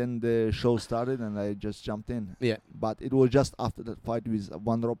 And then the show started, and I just jumped in. Yeah. But it was just after that fight with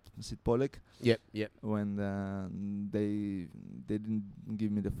One Rob Sitpolek. Yep. When they didn't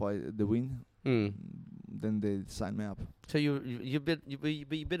give me the win. Then they signed me up. So you be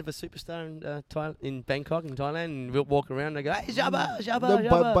a bit of a superstar in Bangkok, in Thailand, and we'll walk around and go, hey, Jabba.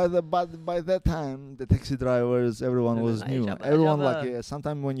 By that time, the taxi drivers, everyone was new. Jabba, Everyone Jabba.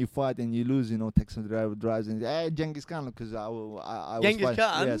 sometimes when you fight and you lose, taxi driver drives and hey, Genghis Khan, because I was Genghis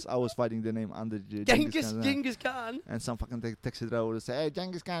Khan? Yes, I was fighting the name under Genghis Khan. And some fucking taxi driver would say, hey,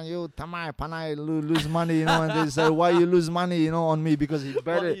 Genghis Khan, you tamai panai lose money, and they say, why you lose money, on me, because he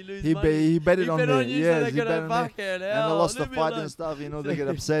bet it on me. Yes, he bet on me. And I lost the fight and stuff, they get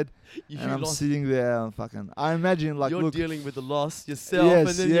upset. And I'm sitting there, I imagine, like, you're look, dealing with the loss yourself, and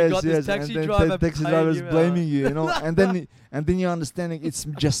then you got this taxi and driver taxi paying drivers you blaming you, and then you're understanding it's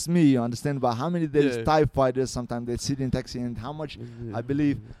just me, you understand, but how many there's Thai fighters sometimes they sit in taxi, and how much, I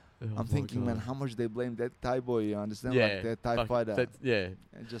believe, I'm thinking, man, how much they blame that Thai boy, you understand, like that Thai fighter.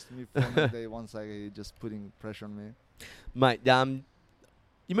 And just me for day once I just putting pressure on me. Mate,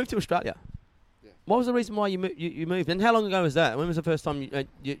 you moved to Australia. What was the reason why you moved? And how long ago was that? When was the first time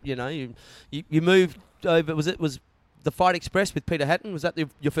you moved over? Was the Fight Express with Peter Hatton? Was that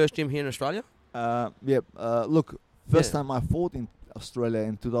your first gym here in Australia? Look, first time I fought in Australia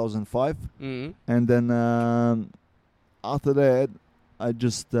in 2005, Mm-hmm. and then after that I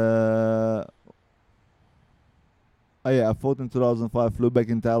just I fought in 2005, flew back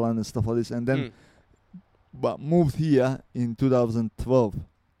in Thailand and stuff like this, and then but moved here in 2012.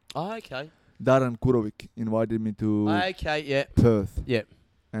 Oh, okay. Darren Kurovic invited me to Perth. Yep.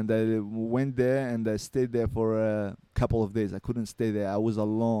 And I went there and I stayed there for a couple of days. I couldn't stay there. I was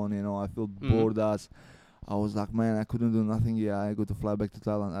alone, I felt bored as. I was like, man, I couldn't do nothing here. I got to fly back to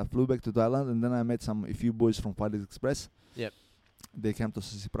Thailand. I flew back to Thailand, and then I met a few boys from Fight Express. Yep. They came to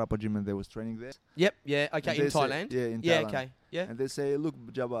Sisi Prapa gym and they was training there. Yep. Yeah. Okay. In Thailand. In yeah. Thailand. Okay. Yeah. And they say, look,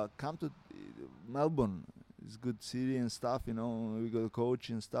 Jabba, come to Melbourne. It's good city and stuff, we got a coach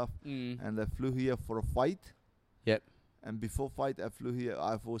and stuff. And I flew here for a fight. Yep. And before fight, I flew here.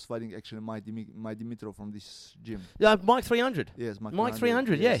 I was fighting actually my Dimitrov from this gym. Yeah, Mike 300. Yes, Mike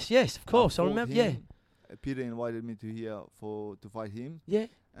 300. Yes, of course. I remember. Yeah. Peter invited me to here to fight him. Yeah.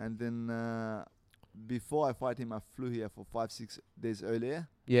 And then before I fight him, I flew here for 5-6 days earlier.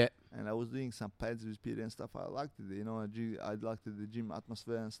 Yeah. And I was doing some pads with Peter and stuff. I liked it, I liked the gym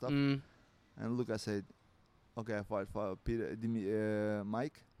atmosphere and stuff. Mm. And look, I said, okay, I fight for Peter,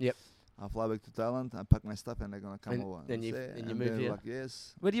 Mike. Yep. I fly back to Thailand. I pack my stuff and they're gonna come over. Then you move here. Like,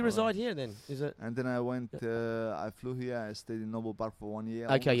 yes. Where do you reside here then? Is it? And then I went. I flew here. I stayed in Noble Park for 1 year.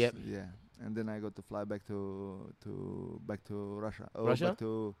 Okay. Yep. Yeah. And then I got to fly back to Russia. Russia? Back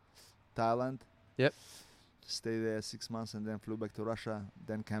to Thailand. Yep. Stay there 6 months and then flew back to Russia.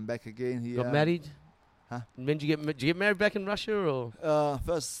 Then came back again here. Got married. When did you get married back in Russia or?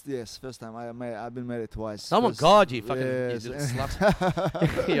 First time. I've been married twice. Oh my First- God, you fucking yes. you little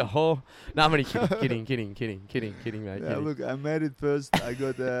slut. You whore. No, I'm only kidding, kidding, mate. Yeah, kidding. look, I married first. I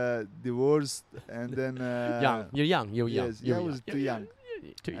got divorced, and then Young. You're young. You're young. Yes, You're I was too young.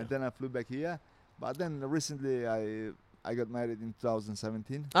 Too young. And then I flew back here. But then recently I got married in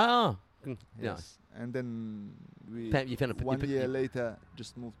 2017. Oh. Yeah. Yes. And then we You found a 1 year later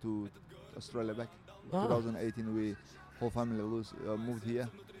just moved to Australia back. Oh. 2018 we whole family moved here.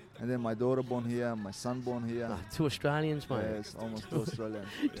 And then my daughter born here, my son born here. Oh, 2 Australians, mate. Yes, almost 2 Australians.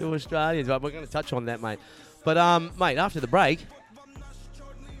 2 Australians. Right, we're going to touch on that, mate. But mate, after the break,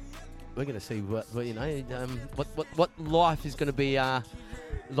 we're going to see what life is going to be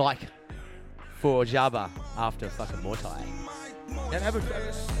like for Jabba after fucking Muay Thai. And have a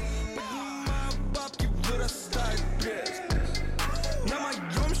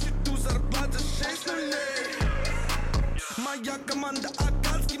Моя команда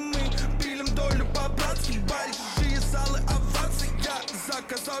Акадский, мы пилим долю по-братски. Большие залы овации, я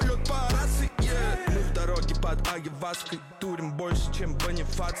заказал лед по рации. Мы в дороге под Айваской, турим больше, чем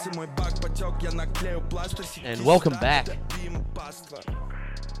Бонифаций. Мой бак потек, я наклею пластырь. And welcome back.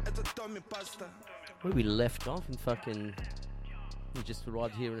 Where we left off in fucking... We just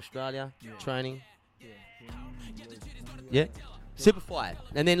arrived here in Australia, training. Yeah. Super fight.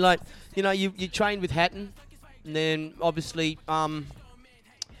 And then, like, you know, you trained with Hatton. And then, obviously,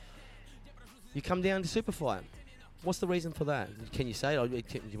 you come down to super fight. What's the reason for that? Can you say it? Or do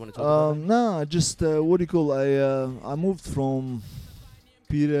you want to talk about that? No, just what do you call? I moved from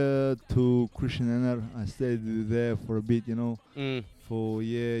Peter to Christian Enner. I stayed there for a bit, you know, for a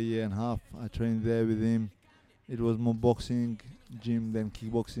year and a half. I trained there with him. It was more boxing, gym, then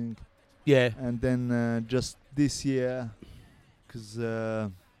kickboxing. Yeah. And then just this year, because I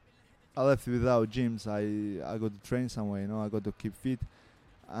left without gyms, I got to train somewhere, you know, I got to keep fit.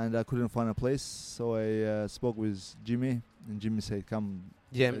 And I couldn't find a place, so I spoke with Jimmy, and Jimmy said, come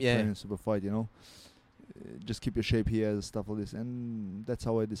train in super fight, you know. Just keep your shape here, stuff like this. And that's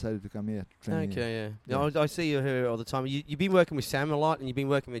how I decided to come here to train here. I see you here all the time. You've been working with Sam a lot, and you've been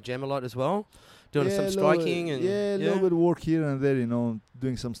working with Jem a lot as well, doing some striking. A little bit of work here and there, you know,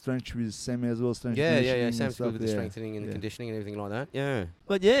 doing some strength with Sammy as well. Sam's good with the strengthening and conditioning and everything like that. Yeah.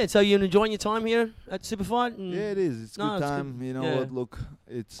 But yeah, so you're enjoying your time here at Superfight? Yeah, it is. It's good time. Good. You know what? Look,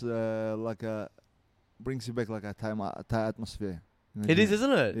 it's like brings you back like a Thai atmosphere. It is,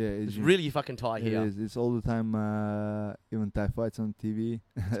 isn't it? Yeah, it's really fucking Thai here. It is. It's all the time, even Thai fights on TV.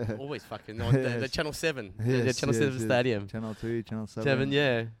 Always fucking on the Channel 7. The Channel 7 Stadium. Channel 3, Channel 7. 7,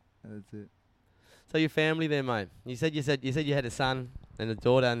 yeah. That's it. So your family there, mate. You said you had a son and a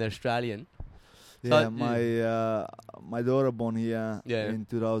daughter and they're Australian. Yeah, so my daughter born here in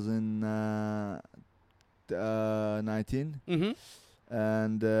 2019. Mm-hmm.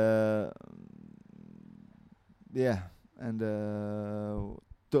 And and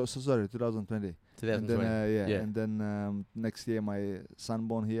 2020. 2020. And then next year my son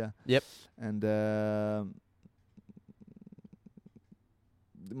born here. Yep. And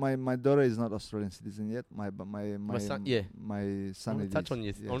my daughter is not Australian citizen yet. My son, my son. I want to touch on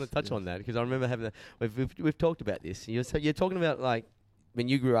I want to touch on that because I remember having we've talked about this. You're talking about like when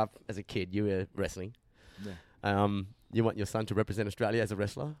you grew up as a kid, you were wrestling. Yeah. You want your son to represent Australia as a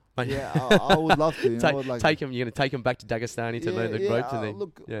wrestler? Yeah, I would love to. Take him. You're going to take him back to Dagestani to learn the ropes and then.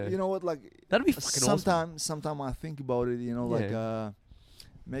 Look, you know what? Like that'd be fucking awesome. Sometimes I think about it. You know, like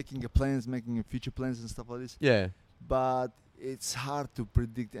making future plans and stuff like this. Yeah. But it's hard to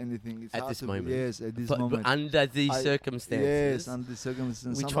predict anything. It's at hard this moment. Yes, at this moment. But under these circumstances. Yes, under the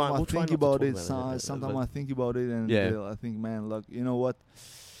circumstances. Sometimes I think about it. Sometimes I think about it, and I think, man, look, you know what?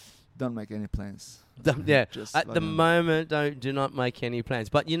 Don't make any plans. At the moment, do not make any plans.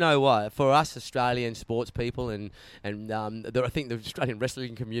 But you know what? For us Australian sports people, and I think the Australian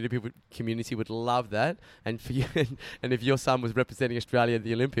wrestling community would love that. And for you, and if your son was representing Australia at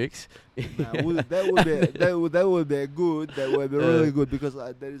the Olympics, that would be good. That would be really good because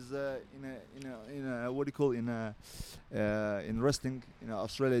there is in wrestling,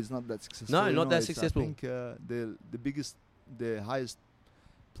 Australia is not that successful. No, not that successful. I think the highest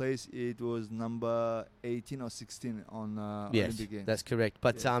place it was number 18 or 16 on Olympic Games. That's correct.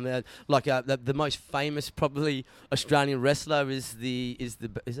 But the most famous probably Australian wrestler is Chris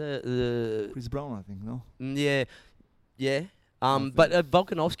Brown, I think. No. Yeah. But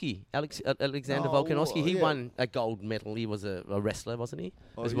Volkanovski, Alexander Volkanovski, he won a gold medal. He was a wrestler, wasn't he?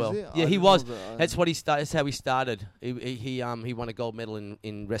 As well. Yeah, he was. That's what he started. That's how he started. He won a gold medal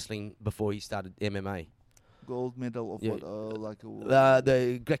in wrestling before he started MMA. Gold medal of what?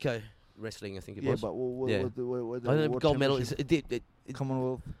 the wrestling, I think it Yeah, was. but what Yeah. what I don't know, what gold medal. championship?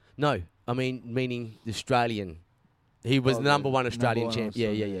 Commonwealth. No, I mean meaning the Australian. He was the Okay, number one number Australian one champ. Yeah,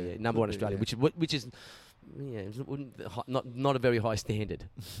 Australian, number one could be, Australian, yeah. which is not a very high standard.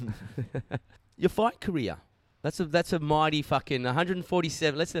 Your fight career. That's a mighty fucking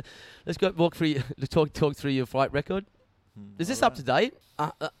 147. Let's go walk through talk through your fight record. Is this up to date?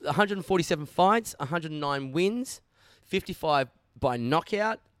 147 fights, 109 wins, 55 by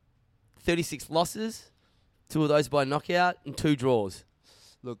knockout, 36 losses, 2 of those by knockout, and 2 draws.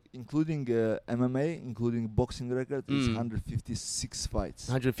 Look, including MMA, including boxing record, is Mm. 156 fights.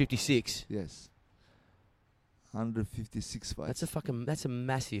 156. Yes. 156 fights. That's a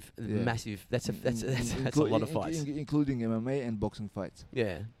massive. That's a Inclu- lot of fights. including MMA and boxing fights.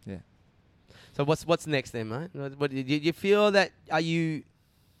 Yeah. Yeah. So what's next then, mate? What do you feel that are you?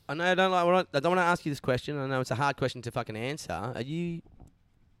 I know I don't want to ask you this question. I know it's a hard question to fucking answer. Are you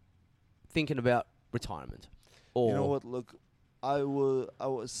thinking about retirement? Or You know what? Look, I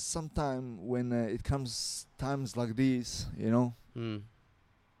was sometime when it comes times like these, Mm.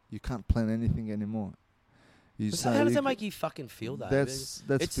 you can't plan anything anymore. So how does that make you fucking feel though?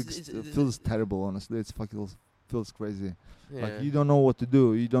 It feels terrible. Honestly, feels crazy. Yeah. Like you don't know what to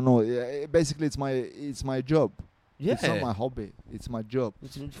do. You don't know. Basically, it's my job. Yeah. It's not my hobby. It's my job.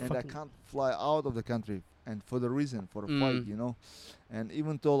 It's And I fucking- can't fly out of the country, and for a Mm. fight, And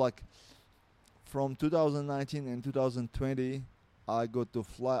even though like from 2019 and 2020, I got to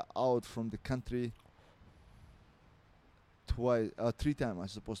fly out from the country three times. I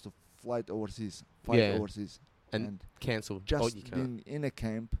was supposed to fight overseas. And cancelled. just you can't. being in a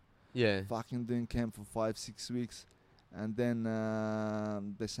camp, Yeah. fucking doing camp for 5-6 weeks, and then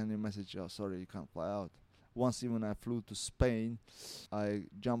they send me a message. Oh, sorry, you can't fly out. Once even I flew to Spain, I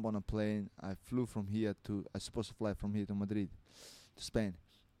jumped on a plane. I flew from here to. I was supposed to fly from here to Madrid, to Spain,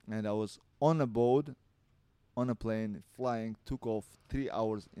 and I was on a boat, on a plane, flying. Took off 3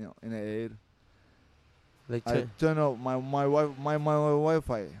 hours, in the air. They I turned off my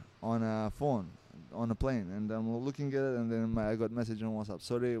Wi-Fi on a phone on a plane, and I'm looking at it, and then I got message on WhatsApp.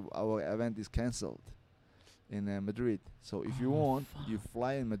 Sorry, our event is cancelled in Madrid. So if you want, you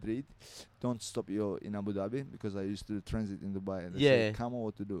fly in Madrid. Don't stop in Abu Dhabi, because I used to transit in Dubai. And they Yeah. say, come on,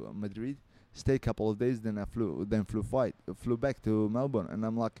 what to do? Madrid, stay a couple of days. Then I flew back to Melbourne, and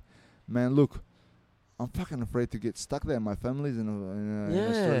I'm like, man, look, I'm fucking afraid to get stuck there. My family's in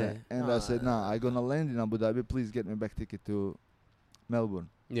Australia, and I said, nah, I gonna land in Abu Dhabi. Please get me back ticket to Melbourne.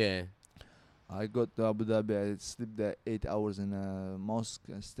 Yeah. I got to Abu Dhabi. I slept there 8 hours in a mosque.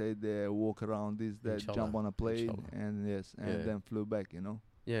 I stayed there, walk around that, Inshallah. jump on a plane, Inshallah. and then flew back.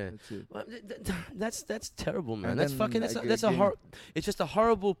 Yeah. That's it. Well, that's terrible, man. And That's then fucking. That's a again- It's just a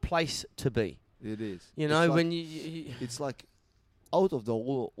horrible place to be. It is. You It's know, like- when you it's like out of the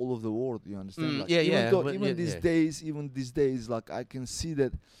all of the world. You understand? Like yeah, even yeah, though- but even yeah. these days, like I can see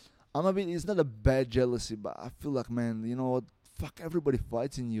that. I'm a bit. It's not a bad jealousy, but I feel like, man, you know what? Fuck, everybody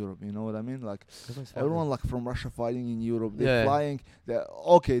fights in Europe. You know what I mean? Like everyone, like from Russia, fighting in Europe. They're Yeah. flying.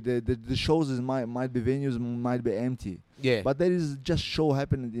 Okay, the shows might be venues might be empty, Yeah. but there is just show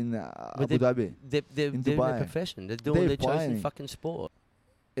happening in But Abu Dhabi. they're in doing their Dubai. profession. They're doing They're their chosen flying. fucking sport.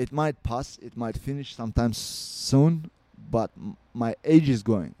 It might pass. It might finish sometimes soon. But my age is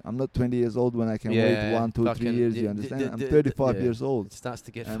going. I'm not 20 years old when I can wait 1, 2, 3 fucking- years. the- You understand? the- I'm the- 35 yeah. years old. It starts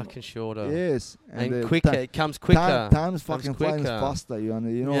to get And- fucking shorter. Yes, And the quicker. It comes quicker. Time's fucking flying quicker. faster. You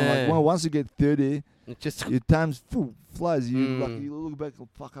know, Yeah. like once you get 30, It just your time's flies. You Mm. you look back.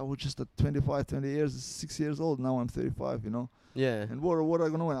 Fuck, I was just at 25, 20 years, 6 years old. Now I'm 35. You know. yeah. And what are I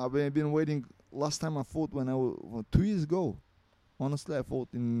gonna win? I've been waiting. Last time I fought when I was 2 years ago. Honestly, I fought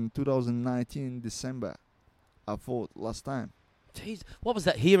in 2019 December. I fought last time. Jeez, what was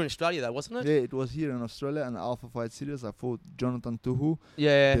that here in Australia though, wasn't it? Yeah, it was here in Australia, an Alpha Fight Series. I fought Jonathan Tuhu,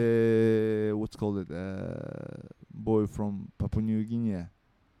 Yeah. the what's called it, boy from Papua New Guinea.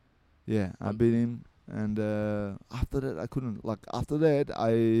 Yeah, I beat him, and after that I couldn't. Like after that,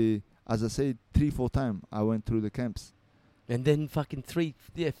 as I said, 3-4 times I went through the camps. And then fucking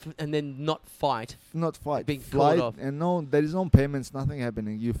and then not fight. Not fight, Being flight, called off. and no, there is no payments, nothing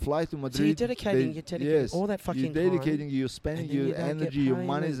happening. You fly to Madrid. So you're dedicating, yes, all that fucking you're dedicating, you're time, spending and then your you don't get energy, your paid.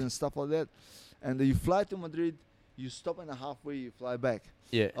 monies, and stuff like that. And then you fly to Madrid, you stop in a halfway, you fly back.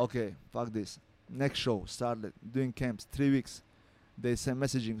 Yeah. Okay, fuck this. Next show started doing camps 3 weeks. They send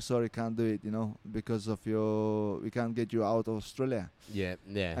messaging, sorry, can't do it, because of we can't get you out of Australia. Yeah.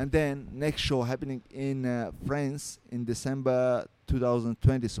 Yeah. And then next show happening in France in December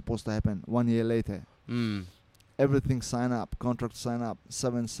 2020, supposed to happen 1 year later. Mm. everything sign up, contract sign up,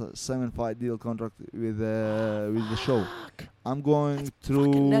 7-fight deal contract with the show. I'm going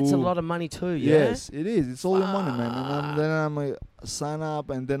through. That's a lot of money too. Yeah? Yes, it is. It's all your money, man. And then I'm sign up,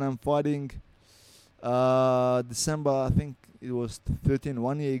 and then I'm fighting. December, I think it was 13,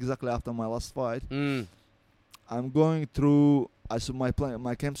 1 year exactly after my last fight. I'm going through.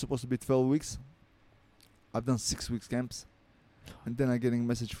 My camp's supposed to be 12 weeks. I've done 6 weeks camps. And then I'm getting a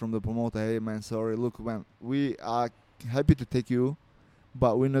message from the promoter, hey man, sorry, look man, we are happy to take you,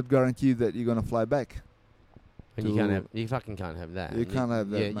 but we're not guaranteed that you're gonna fly back. And you fucking can't have that. You can't have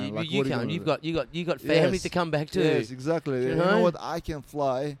that, yeah, man. You can't. You've got family to come back to. Yes, exactly. You know know? what? I can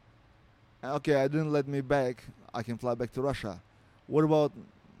fly. Okay, I didn't let me back. I can fly back to Russia. What about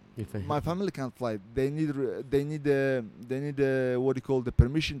my family? Can't fly. They need what you call the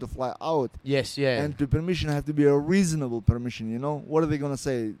permission to fly out. Yes, yeah. And the permission have to be a reasonable permission. You know what are they gonna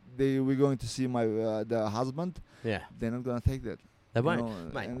say? We're going to see my the husband. Yeah. They're not gonna take that. They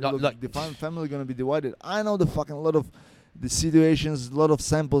won't. Mate, look, the family gonna be divided. I know the fucking lot of the situations, a lot of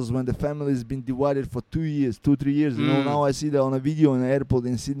samples when the family has been divided for 2 years, 2-3 years. You know, now I see that on a video in the airport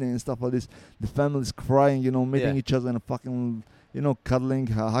in Sydney and stuff like this. The family's crying, you know, meeting each other and fucking, you know, cuddling,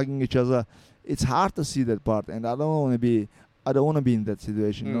 hugging each other. It's hard to see that part, and I don't want to be in that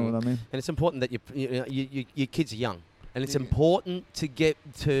situation. You know what I mean? And it's important that your kids are young, and it's important to get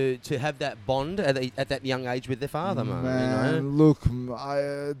to have that bond at that young age with their father, man. You know? Look,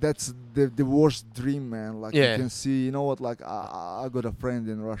 that's the worst dream, man. Like you can see, you know what? Like I got a friend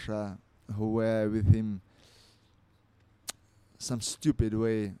in Russia who were with him some stupid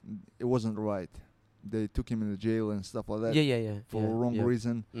way. It wasn't right. They took him in the jail and stuff like that. For wrong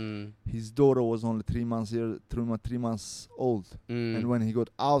reason. His daughter was only 3 months old, and when he got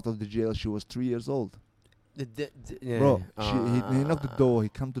out of the jail, she was 3 years old. Bro, he knocked the door. He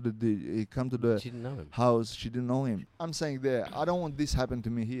come to the she didn't know him. house. She didn't know him. I'm saying there. I don't want this happen to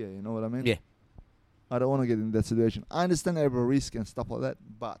me here. You know what I mean? Yeah. I don't want to get in that situation. I understand every risk and stuff like that,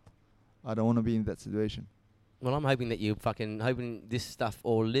 but I don't want to be in that situation. Well, I'm hoping that hoping this stuff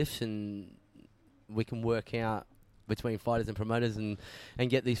all lifts and we can work out between fighters and promoters and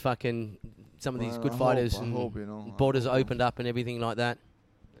get these some of these good fighters and borders opened up and everything like that.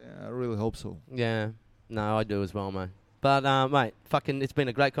 Yeah, I really hope so. Yeah. No, I do as well, mate. But, mate, it's been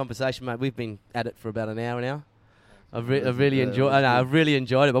a great conversation, mate. We've been at it for about an hour now. I've really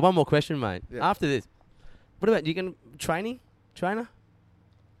enjoyed it. But one more question, mate. Yeah. After this, what about you? Going trainer?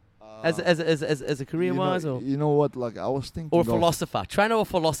 As a career-wise, or you know what? Like I was thinking, or philosopher, trainer or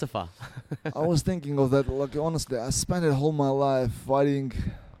philosopher. I was thinking of that. Like honestly, I spent it whole my life fighting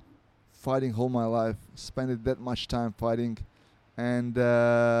whole my life. Spent it that much time fighting, and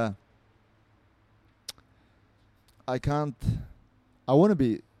I want to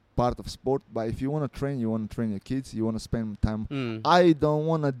be part of sport, but if you want to train, you want to train your kids, you want to spend time. I don't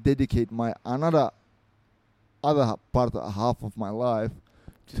want to dedicate my other half of my life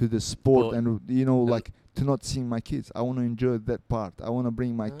to the sport and, you know, like to not seeing my kids. I want to enjoy that part. I want to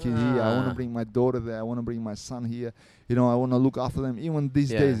bring my kid here. I want to bring my daughter there. I want to bring my son here. You know, I want to look after them. Even these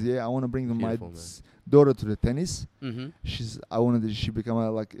days, I want to bring them my daughter to the tennis. I wanted she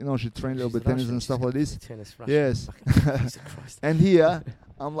become she trained a little bit tennis and stuff like this. Tennis, yes. And here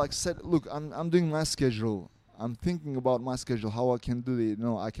I'm like I'm doing my schedule. I'm thinking about my schedule, how I can do it. You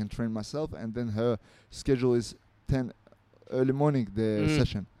know, I can train myself, and then her schedule is 10 early morning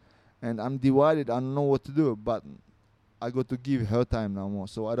session, and I'm divided. I don't know what to do, but I got to give her time now more.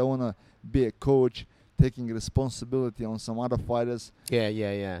 So I don't want to be a coach taking responsibility on some other fighters.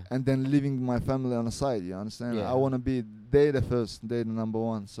 Yeah. And then leaving my family on the side. You understand? I want to be the first, the number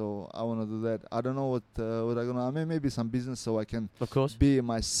one. So I want to do that. I don't know what I'm gonna. I mean, maybe some business so I can, of course, be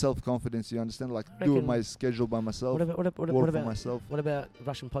my self-confidence. You understand? Like do my schedule by myself. Work for myself. What about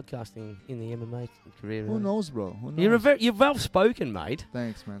Russian podcasting in the MMA career? Who knows, bro? Who knows? You're well spoken, mate.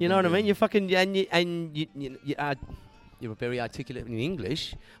 Thanks, man. You know what I mean? You're fucking you are. You're very articulate in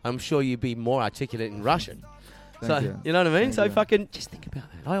English. I'm sure you'd be more articulate in Russian. Thank you know what I mean? Thank you. Just think about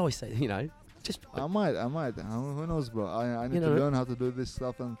that. I always say, just... I might. Who knows, bro? I need to learn how to do this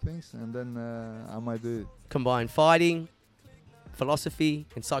stuff and things, and then I might do it. Combine fighting, philosophy,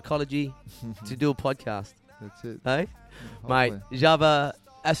 and psychology to do a podcast. That's it. Hey? Mate, Java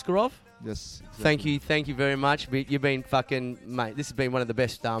Askarov? Yes. Exactly. Thank you very much. You've been mate, this has been one of the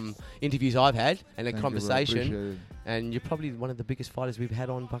best interviews I've had and a conversation. And you're probably one of the biggest fighters we've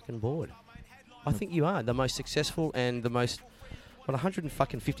had on fucking board. I think you are the most successful and the most,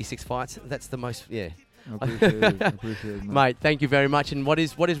 156 fights. That's the most, I appreciate it, mate, thank you very much. And what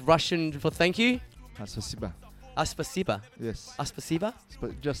is Russian for thank you? Spasiba. Spasiba. Yes. Spasiba?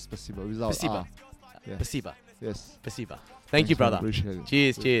 Just spasiba without Spasiba. Yeah. Spasiba. Yes. Спасибо. Thank Thanks, you, man. brother. Appreciate it.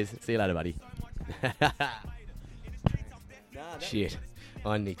 Cheers, cheers. See you later, buddy. Shit.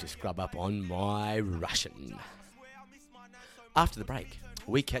 I need to scrub up on my Russian. After the break,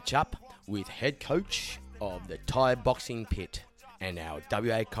 we catch up with head coach of the Thai Boxing Pit and our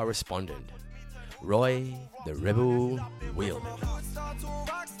WA correspondent, Roy the Rebel Wheelman.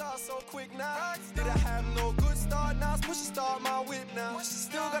 Did I have no good start? Now push start my whip now.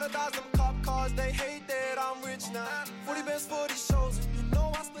 Still got 1,000 cop cars, they hate that I'm rich now. 40 best 40 shows, and you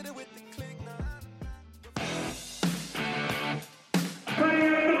know I split it with the click now.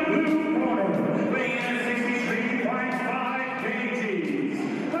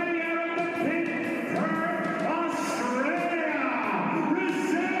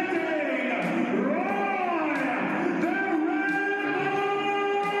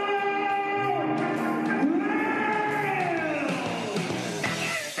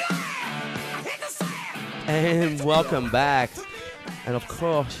 And welcome back. And of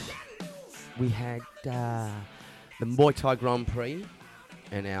course, we had the Muay Thai Grand Prix.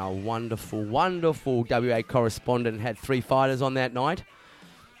 And our wonderful, wonderful WA correspondent had 3 fighters on that night.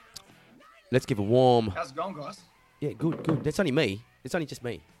 Let's give a warm... How's it going, guys? Yeah, good, good. That's only me. It's only just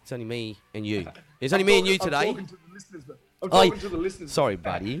me. It's only me and you. It's only me and you today. I'm talking to the listeners. I'm talking to the listeners. Sorry,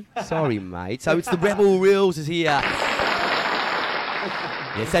 buddy. Sorry, mate. So it's the Rebel Reels is here.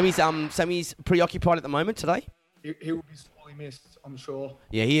 Yeah, Sammy's preoccupied at the moment today. He will be sorely missed, I'm sure.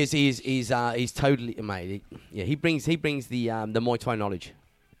 Yeah, he is. He's totally, mate. He brings the Muay Thai knowledge.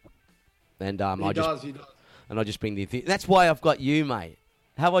 And He does. And I just bring the. That's why I've got you, mate.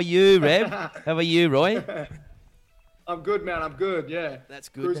 How are you, Reb? How are you, Roy? I'm good, man. I'm good. Yeah. That's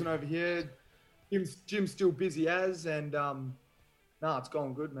good. Cruising over here. Jim's still busy as, and it's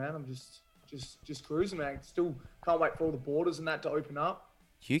going good, man. I'm just cruising, man. Still can't wait for all the borders and that to open up.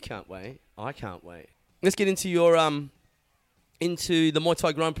 You can't wait. I can't wait. Let's get into your into the Muay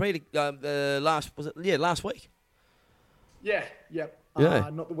Thai Grand Prix. Last week. Yeah. Yep. Yeah.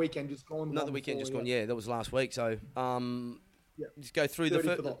 Not the weekend, just gone. Not the weekend, just gone. Yeah, that was last week. So let's go through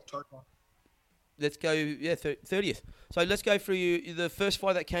 30th of October. Let's go. Yeah, 30th. So let's go through the first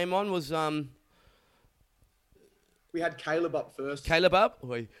fight that came on was We had Caleb up first. Caleb up.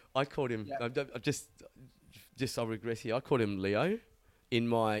 Wait, I called him. Yep. I just I'll regress here. I called him Leo in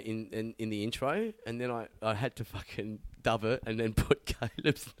the intro, and then I had to fucking dub it and then put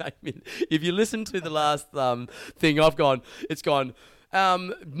Caleb's name in. If you listen to the last thing, it's gone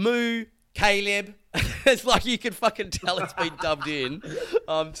Moo Caleb. It's like you can fucking tell it's been dubbed in.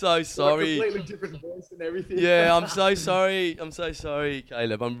 I'm so sorry. Like completely different voice and everything. Yeah, I'm so sorry. I'm so sorry,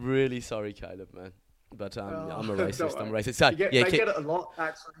 Caleb. I'm really sorry, Caleb, man. But I'm a racist. I'm a racist. So they get it a lot,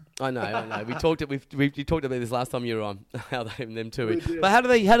 actually. I know. We talked about this last time you were on. How them two. We did. But how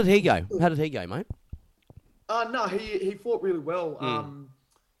did he go? How did he go, mate? No, he fought really well.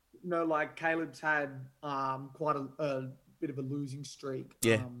 Like Caleb's had quite a bit of a losing streak.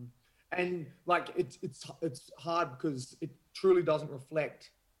 Yeah. And like it's hard because it truly doesn't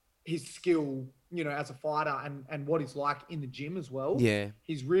reflect his skill, as a fighter and what he's like in the gym as well. Yeah.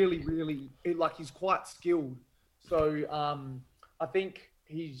 He's really, he's quite skilled. So I think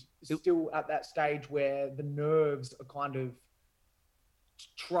he's still at that stage where the nerves are kind of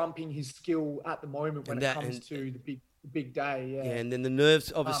trumping his skill at the moment when it comes to the big day. Yeah. Yeah, and then the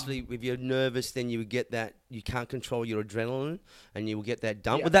nerves, obviously, if you're nervous, then you would get that, you can't control your adrenaline and you will get that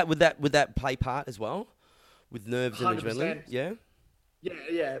done. Yeah. Would that play part as well? With nerves 100%. and adrenaline? Yeah?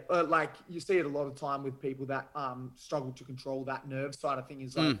 Yeah. Like you see it a lot of time with people that struggle to control that nerve side of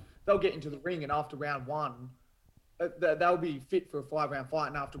things. Like they'll get into the ring and after round one, they'll be fit for a 5-round fight,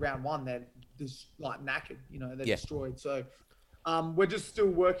 and after round one, they're just like knackered. They're destroyed. So we're just still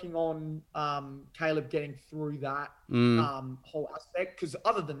working on Caleb getting through that whole aspect. Because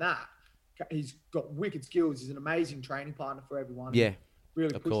other than that, he's got wicked skills. He's an amazing training partner for everyone. Yeah.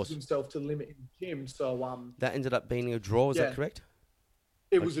 Really pushes himself to the limit in the gym. So that ended up being a draw. Is that correct?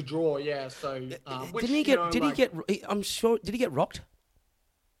 It was a draw, yeah. So did he get rocked?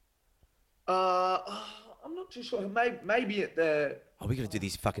 I'm not too sure. Maybe at the. Oh, we got to do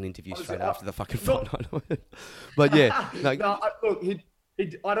these fucking interviews straight after the fucking fight. But yeah, look,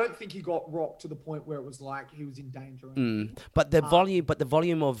 I don't think he got rocked to the point where it was like he was in danger. But the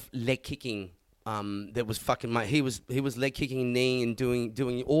volume of leg kicking. That was fucking mate. He was leg kicking and kneeing and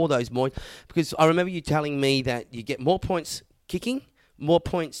doing all those more. Because I remember you telling me that you get more points kicking, more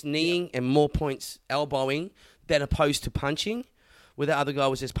points kneeing, and more points elbowing than opposed to punching. Where the other guy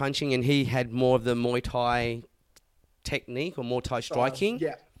was just punching, and he had more of the Muay Thai technique or Muay Thai striking.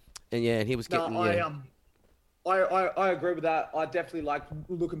 And he was getting. I agree with that. I definitely like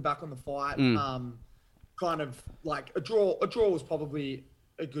looking back on the fight. kind of like a draw was probably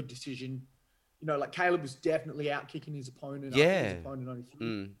a good decision. You know, like Caleb was definitely out kicking his opponent. Yeah. His opponent on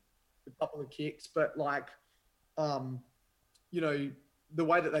his a couple of kicks, but like, you know, the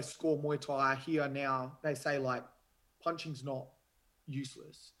way that they score Muay Thai here now, they say like punching's not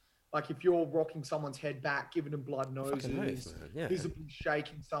useless. Like if you're rocking someone's head back, giving them blood noses, visibly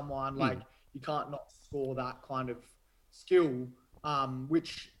shaking someone, like you can't not score that kind of skill.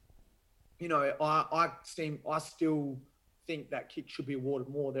 Which, you know, I still think that kicks should be awarded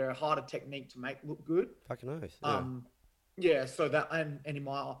more. They're a harder technique to make look good. Fucking nice. Yeah. So that and in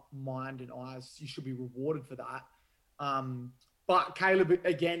my mind and eyes, you should be rewarded for that. But Caleb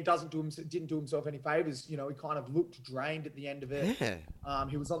again didn't do himself any favors. You know, he kind of looked drained at the end of it. Yeah.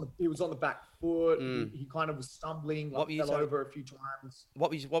 He was on the back foot. He kind of was stumbling, like fell over a few times.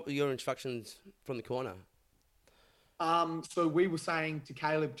 What were your instructions from the corner? So we were saying to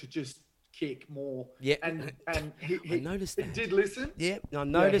Caleb to just kick more. Yeah. And he I noticed that. He did listen. Yeah, I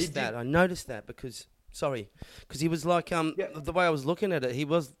noticed that. I noticed that because he was like the way I was looking at it, he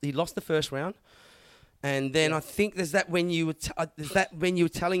lost the first round. And then I think there's that when you were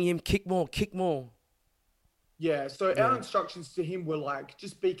telling him kick more. Yeah. So our instructions to him were like,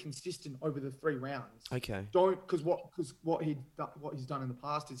 just be consistent over the 3 rounds. Okay. Don't because what he's done in the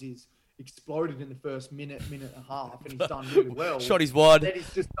past is he's exploded in the first minute and a half, and he's done really well. Shot his wad. Then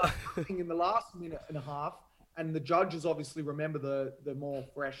he's just done nothing in the last minute and a half, and the judges obviously remember the more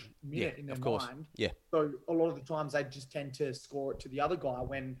fresh minute in their mind. Yeah. So a lot of the times they just tend to score it to the other guy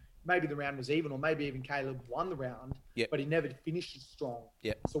when maybe the round was even, or maybe even Caleb won the round, but he never finished it strong.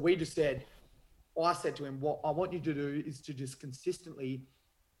 Yeah. So I said to him, what I want you to do is to just consistently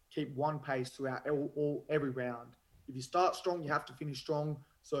keep one pace throughout every round. If you start strong, you have to finish strong.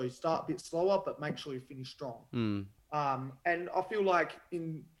 So you start a bit slower, but make sure you finish strong. And I feel like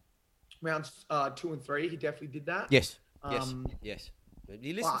in rounds 2 and 3, he definitely did that. Yes. Yes.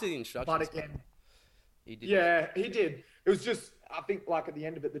 You listened to the instructions. But again, he did. Yeah, he did. It was just, I think, like at the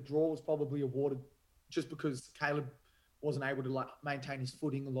end of it, the draw was probably awarded just because Caleb wasn't able to like maintain his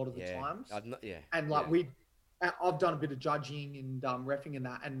footing a lot of the times. And like I've done a bit of judging and reffing and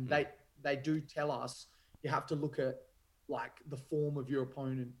that, and they do tell us you have to look at like the form of your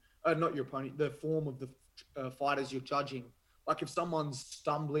opponent, not your opponent, the form of the fighters you're judging. Like if someone's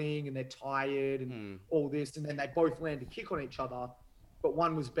stumbling and they're tired and all this, and then they both land a kick on each other, but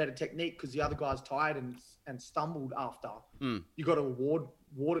one was better technique because the other guy's tired and stumbled after. You got to award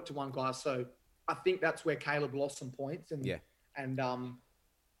it to one guy. So I think that's where Caleb lost some points, and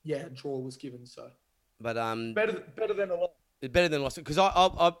draw was given. So, but better than a lot. Better than a loss, because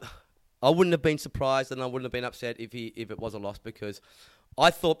I wouldn't have been surprised and I wouldn't have been upset if it was a loss, because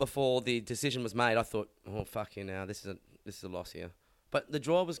I thought before the decision was made, I thought, oh fucking now this is a loss here. But the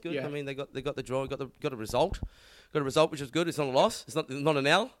draw was good. I mean, they got the draw, got a result. Got a result which was good. It's not a loss. It's not an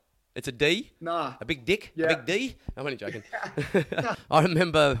L. It's a D. Nah. A big dick. Yeah. A big D. I'm only joking. I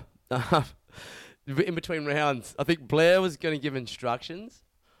remember in between rounds, I think Blair was going to give instructions,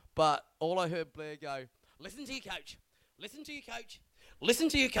 but all I heard Blair go, listen to your coach. Listen to your coach. Listen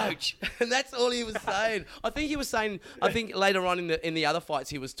to your coach. And that's all he was saying. I think he was saying, I think later on in the other fights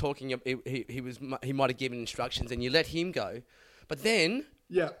he was talking, he might have given instructions and you let him go. But then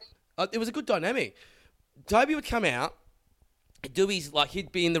it was a good dynamic. Toby would come out,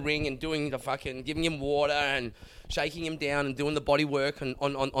 he'd be in the ring and doing the fucking, giving him water and shaking him down and doing the body work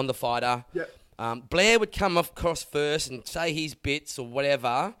on the fighter. Yeah. Blair would come across first and say his bits or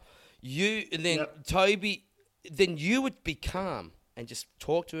whatever. Toby, then you would be calm and just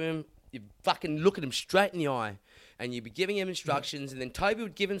talk to him. You fucking look at him straight in the eye, and you'd be giving him instructions, and then Toby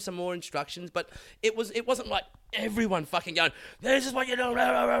would give him some more instructions. But it wasn't like everyone fucking going, this is what you do. Rah,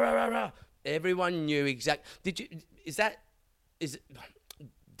 rah, rah, rah, rah. Everyone knew exact. Was that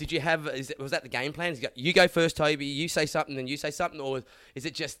the game plan? You go first, Toby. You say something, then you say something, or is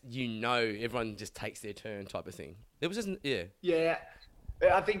it just everyone just takes their turn type of thing? It was just Yeah,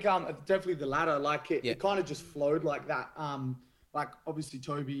 I think definitely the latter. Like it kind of just flowed like that. Like obviously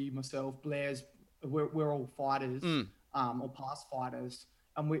Toby, myself, Blair's, we're all fighters, or past fighters,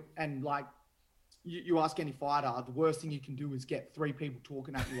 and like you ask any fighter, the worst thing you can do is get 3 people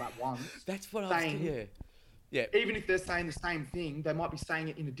talking at you at once. That's what I was. Yeah. Even if they're saying the same thing, they might be saying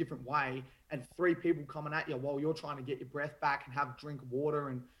it in a different way, and 3 people coming at you while you're trying to get your breath back and have a drink of water,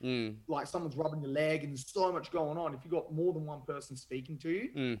 and like someone's rubbing your leg, and there's so much going on. If you got more than one person speaking to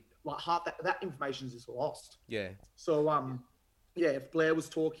you, like half that information is just lost. Yeah. So if Blair was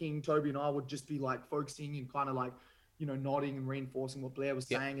talking, Toby and I would just be like focusing and kind of like, nodding and reinforcing what Blair was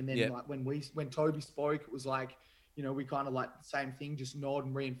saying. And then like when Toby spoke, it was like, we kind of like the same thing, just nod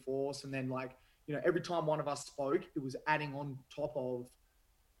and reinforce. And then like, every time one of us spoke, it was adding on top of,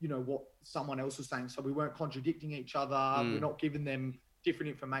 what someone else was saying. So we weren't contradicting each other. We're not giving them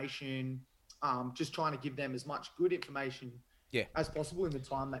different information. Just trying to give them as much good information as possible in the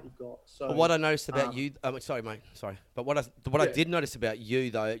time that you've got. So but what I noticed about you, sorry, mate, sorry, but what I did notice about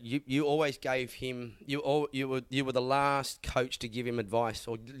you though, you always gave him, you were the last coach to give him advice,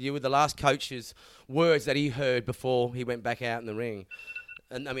 or you were the last coach's words that he heard before he went back out in the ring.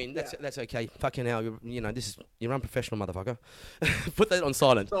 And I mean, that's okay. Fucking hell, you're unprofessional, motherfucker. Put that on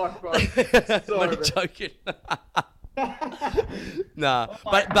silent. Sorry, bro. Sorry, I'm joking. Nah,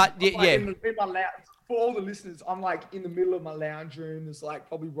 but yeah. In my lounge, for all the listeners, I'm like in the middle of my lounge room. There's like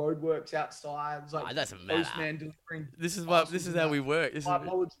probably roadworks outside. There's like doesn't matter. postman delivering. This is how we work. My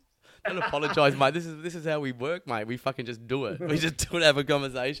apologies. Don't apologise, mate. This is how we work, mate. We fucking just do it. We just do it, have a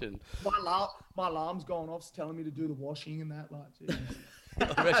conversation. My alarm's going off, telling me to do the washing and that. Like,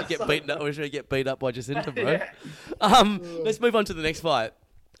 I should get beaten up. I should get beat up by Jacinta, bro. Let's move on to the next fight.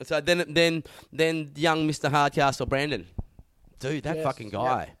 So then young Mr. Hardcastle Brandon, dude, that fucking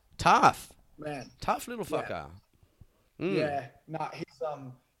guy, tough, man, tough little fucker. Yeah, no,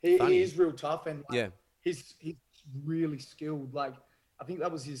 he is real tough, and he's really skilled. Like, I think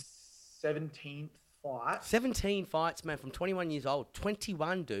that was his 17th fight. 17 fights, man, from 21 years old.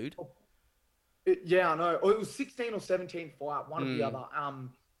 21, dude. I know. It was 16 or 17 fight, one or the other.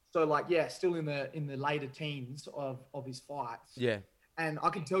 So like, still in the later teens of his fights. Yeah. And I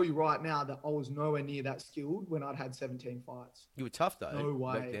can tell you right now that I was nowhere near that skilled when I'd had 17 fights. You were tough though. No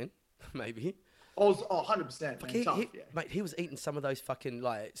way. Back then, maybe. I was 100%. Man, tough, Mate, he was eating some of those fucking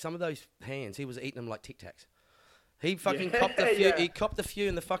some of those hands. He was eating them like Tic Tacs. He fucking copped a few. He copped a few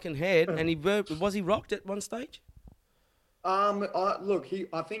in the fucking head, and he rocked at one stage.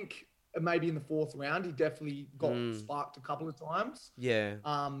 I think maybe in the fourth round, he definitely got sparked a couple of times. Yeah.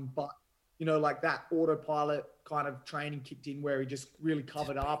 But like that autopilot kind of training kicked in where he just really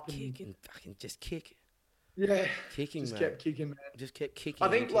covered up and fucking just kick. Yeah. Kicking, just man. kept kicking, man. Just kept kicking. I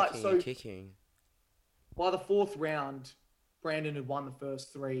think kicking. By the fourth round, Brandon had won the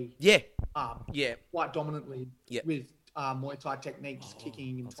first three. Yeah. Quite dominantly. Yeah. With Muay Thai techniques,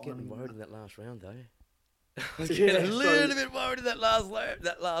 kicking and I was getting worried in that last round, though. I was a little bit worried in that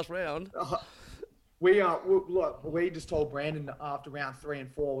last round. We just told Brandon after round 3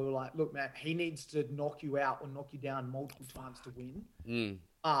 and 4, we were like, look, man, he needs to knock you out or knock you down multiple times to win.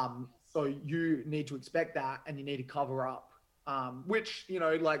 So you need to expect that, and you need to cover up. Which,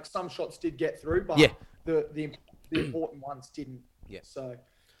 like some shots did get through, but the important ones didn't. Yeah. So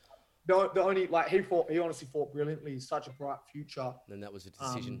the only he honestly fought brilliantly. He's such a bright future. And that was a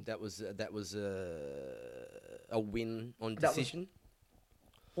decision. That was a win on decision.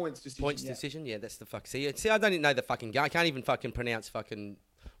 Points decision. Yeah, that's the fuck. See, I don't even know the fucking guy. I can't even fucking pronounce fucking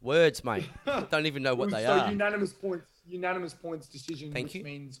words, mate. Don't even know what they are. Unanimous points decision, which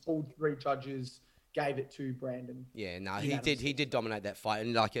means all 3 judges gave it to Brandon. Yeah, no, he did dominate that fight,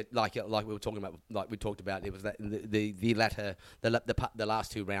 and like we were talking about, like we talked about, it was that the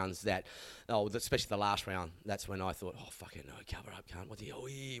last 2 rounds that, especially the last round. That's when I thought, oh fucking no, cover up, can't. What's the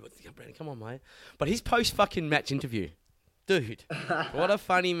Brandon? Come on, mate. But his post fucking match interview, dude, what a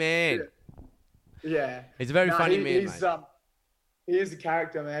funny man. Yeah, he's a very funny man, mate. He is a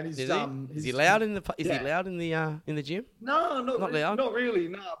character, man. Is he loud in the? Is he loud in the gym? No, not loud. Not really.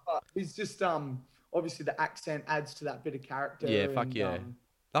 No, but he's just obviously the accent adds to that bit of character. Yeah, fuck yeah.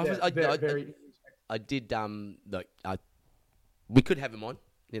 I did look. We could have him on.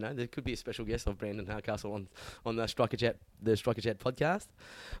 There could be a special guest of Brandon Hardcastle on the Striker Chat podcast.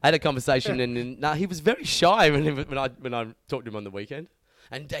 I had a conversation and he was very shy when I talked to him on the weekend.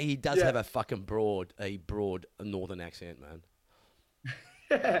 And he does have a fucking broad northern accent, man.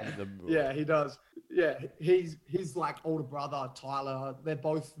 Yeah, he does. Yeah, he's like older brother Tyler. They're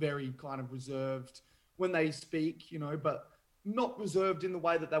both very kind of reserved when they speak, but not reserved in the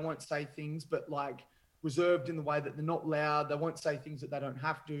way that they won't say things, but like reserved in the way that they're not loud. They won't say things that they don't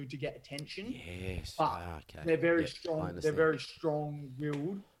have to get attention. Yes. But they're very strong. They're very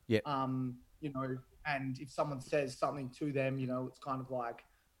strong-willed. Yeah. And if someone says something to them, it's kind of like,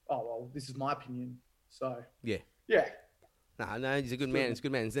 oh well, this is my opinion. So yeah. No, he's a good man. He's a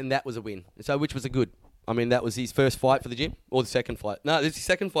good man. And then that was a win. So which was a good? I mean, that was his first fight for the gym, or the second fight? No, this is his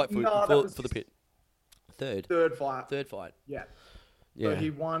second fight for the pit. Third fight. Yeah. So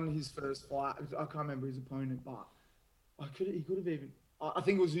he won his first fight. I can't remember his opponent, but he could have even. I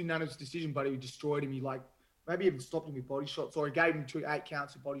think it was a unanimous decision, but he destroyed him. He maybe even stopped him with body shots, or he gave him 8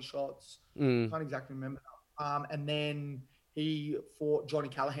 counts of body shots. Can't exactly remember. And then he fought Johnny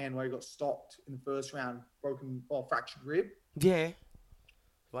Callahan, where he got stopped in the first round, fractured rib. Yeah.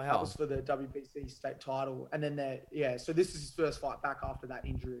 Wow. That was for the WBC state title. And then so this is his first fight back after that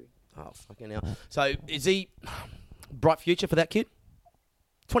injury. Oh, fucking hell. So is he bright future for that kid?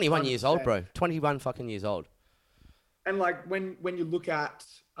 21 years old, 100%. bro. 21 fucking years old. And like when you look at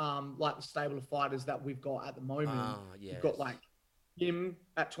like the stable of fighters that we've got at the moment, you've got like him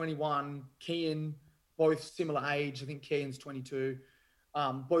at 21, Kian, both similar age. I think Kian's 22.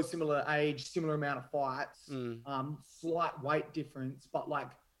 Both similar age, similar amount of fights, slight weight difference, but like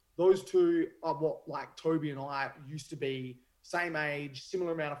those two are what like Toby and I used to be, same age,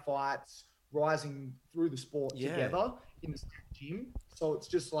 similar amount of fights, rising through the sport together in the same gym. So it's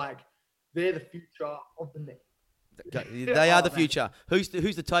just like they're the future of the net. They are the future. Who's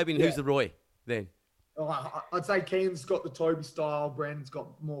the Toby and who's the Roy then? I'd say Kian's got the Toby style, Brandon's got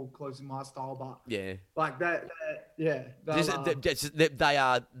more close to my style, but like that, they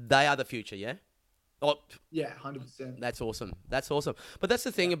are the future, yeah. Oh, 100%. That's awesome. But that's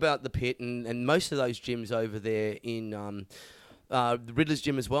the thing about the pit and most of those gyms over there in the Riddler's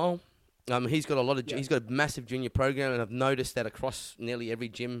gym as well. He's got he's got a massive junior program, and I've noticed that across nearly every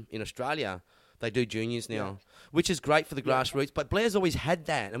gym in Australia, they do juniors now, which is great for the grassroots. But Blair's always had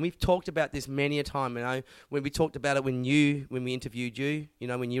that, and we've talked about this many a time. You know, when we talked about it when we interviewed you, you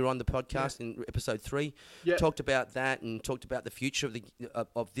know, when you were on the podcast in episode 3, talked about that and talked about the future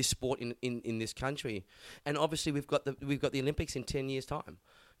of this sport in this country. And obviously we've got the Olympics in 10 years' time.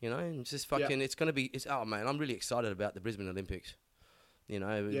 You know, and it's just fucking. It's gonna be. Oh man, I'm really excited about the Brisbane Olympics. You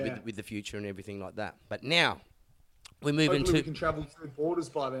know, with the future and everything like that. But now we're moving Hopefully we can travel through borders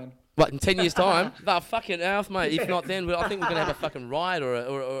by then. What, in 10 years' time? No, fucking earth, mate. If not then, I think we're going to have a fucking riot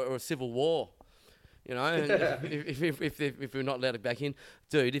or a civil war. You know, if we're not allowed it back in.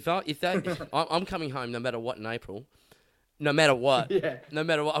 Dude, I'm coming home no matter what in April. No matter what. No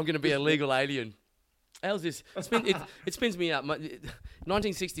matter what, I'm going to be a legal alien. How's this? It spins me up.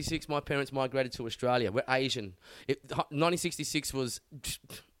 1966, my parents migrated to Australia. We're Asian. 1966 was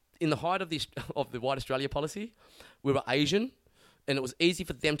in the height of the White Australia policy. We were Asian. And it was easy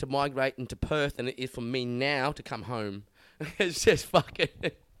for them to migrate into Perth than it is for me now to come home. It's just fucking...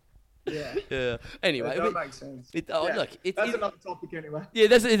 Yeah. Anyway. That makes sense. Look, that's another topic anyway. Yeah,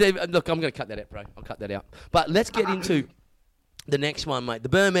 look, I'm going to cut that out, bro. I'll cut that out. But let's get into the next one, mate. The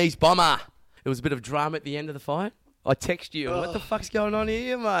Burmese Bomber. It was a bit of drama at the end of the fight. I text you, what the fuck's going on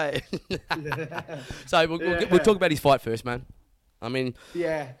here, mate? So we'll talk about his fight first, man. I mean...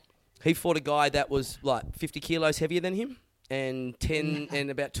 He fought a guy that was like 50 kilos heavier than him. And 10 and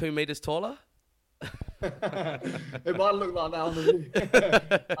about 2 meters taller. It might look like that on the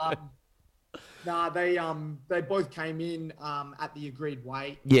video. They both came in at the agreed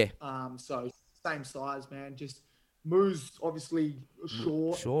weight. Yeah. So same size, man. Just Moo's obviously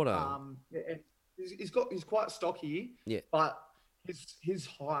shorter. He's quite stocky. Yeah. But his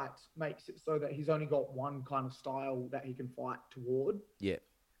height makes it so that he's only got one kind of style that he can fight toward. Yeah.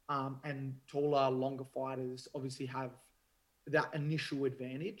 And taller, longer fighters obviously have that initial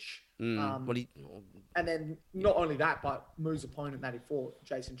advantage. And then not only that, but Moo's opponent that he fought,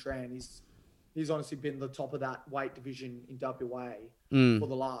 Jason Tran, he's honestly been the top of that weight division in WA for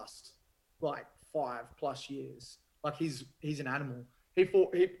the last like 5+ years. Like he's an animal. He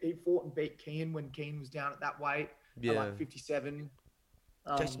fought and beat Kian when Kian was down at that weight at like 57.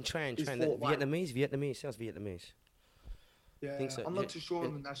 Jason Tran, Vietnamese, sounds Vietnamese. Yeah, I think so. I'm not too sure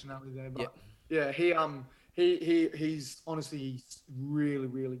on the nationality there, but he's honestly really,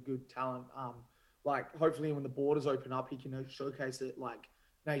 really good talent. Like hopefully when the borders open up, he can showcase it like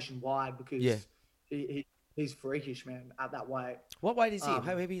nationwide because he's freakish, man, at that weight. What weight is he?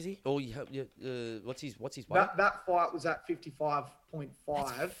 How heavy is he? Or what's his weight? That fight was at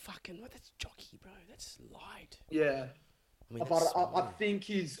 55.5. That's jockey, bro. That's light. Yeah. I mean,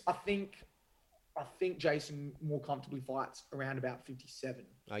 I think Jason more comfortably fights around about 57.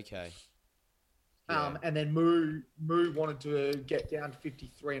 Okay. And then Moo wanted to get down to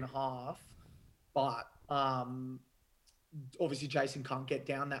 53.5, but obviously Jason can't get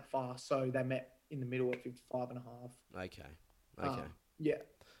down that far, so they met in the middle at 55.5. Okay.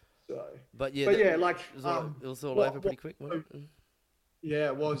 So. But it was all over pretty quick, wasn't it? Yeah,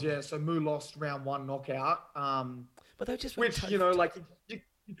 it was. Yeah. So Moo lost round 1 knockout. But they just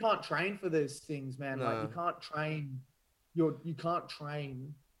you can't train for these things, man. No. Like you can't train. You can't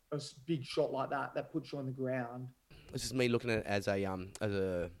train a big shot like that puts you on the ground. This is me looking at it as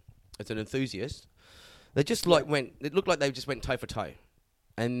an enthusiast. They just it looked like they just went toe for toe,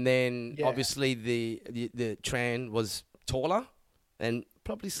 and then obviously the Tran was taller and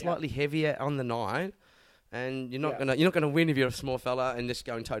probably slightly heavier on the night. And you're not gonna win if you're a small fella and just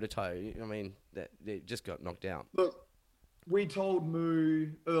going toe to toe. I mean, they just got knocked out. Look, we told Moo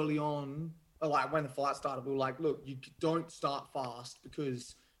early on, like when the fight started, we were like, look, you don't start fast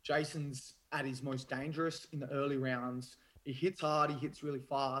because Jason's at his most dangerous in the early rounds. He hits hard, he hits really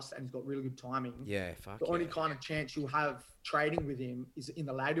fast, and he's got really good timing. Yeah, fuck. The only kind of chance you'll have trading with him is in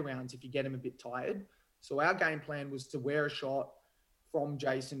the later rounds if you get him a bit tired. So our game plan was to wear a shot from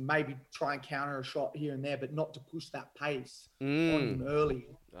Jason, maybe try and counter a shot here and there, but not to push that pace on him early.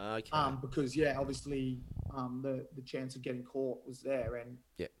 Okay. Because obviously the chance of getting caught was there. And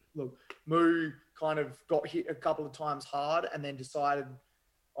Yeah. look, Moo kind of got hit a couple of times hard and then decided,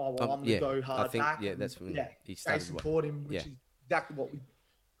 I'm going to go hard I think, back. yeah, And, that's when he started. Jason caught him, which Yeah. is exactly what we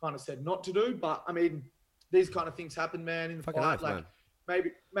kind of said not to do. But I mean, these kind of things happen, man, in the Fucking fight. oath, Like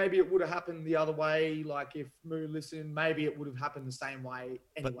man. maybe it would have happened the other way. Like if Moo listened, maybe it would have happened the same way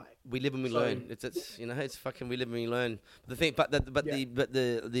anyway. We live and we So- learn. It's you know, it's fucking we live and we learn. The thing,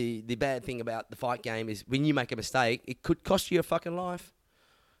 the bad thing about the fight game is when you make a mistake, it could cost you a fucking life.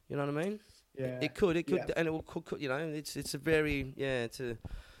 You know what I mean? Yeah. It could, Yeah. and it will. You know, it's a very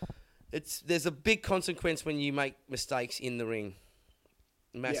there's a big consequence when you make mistakes in the ring.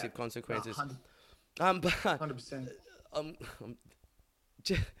 Massive consequences. 100%.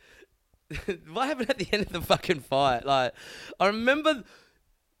 What happened at the end of the fucking fight? Like, I remember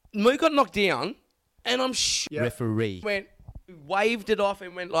Moo got knocked down, and I'm sure referee waved it off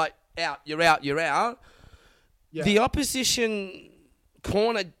and went like, "Out, you're out, you're out." Yeah. The opposition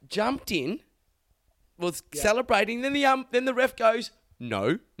corner jumped in, was celebrating. Then the ref goes,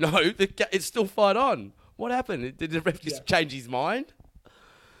 "No, it's still fight on." What happened? Did the ref just change his mind?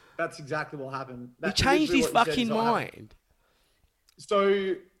 That's exactly what happened. He That's changed literally his what he said fucking is what happened. mind.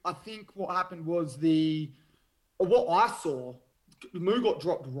 So I think what happened was what I saw, Moo got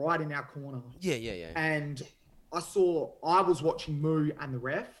dropped right in our corner. Yeah. And I was watching Moo and the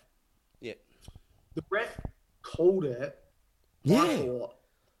ref. Yeah. The ref called it, I Yeah. thought.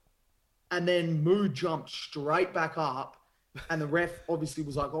 And then Moo jumped straight back up. And the ref obviously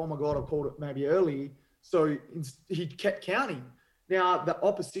was like, oh my God, I called it maybe early. So he kept counting. Now, the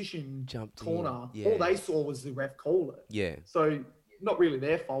opposition Jumped in, corner, yeah. all they saw was the ref call it. Yeah. So not really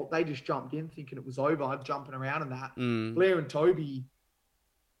their fault. They just jumped in thinking it was over, jumping around and that. Mm. Blair and Toby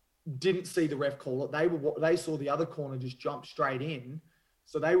didn't see the ref call it. They saw the other corner just jump straight in.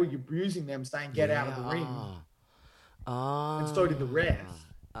 So they were abusing them, saying, get out of the ring. And so did the ref.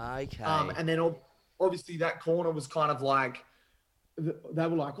 Okay. And then obviously that corner was kind of like, they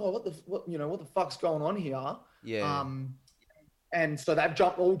were like, oh, what the fuck's going on here? Yeah. And so they've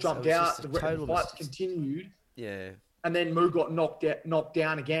all jumped it's out. just a The total fights continued. Yeah. And then Moo got knocked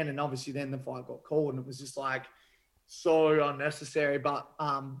down again. And obviously then the fight got called. And it was just like so unnecessary. But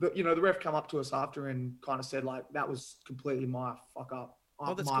the ref come up to us after and kind of said like, that was completely my fuck up.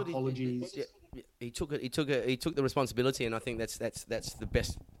 That's my good. apologies. He took it. He took the responsibility, and I think that's the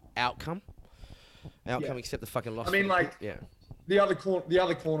best outcome. Except the fucking loss. I mean, like, yeah. The other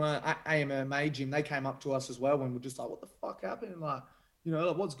corner, AMMA gym, they came up to us as well and we're just like, what the fuck happened? Like,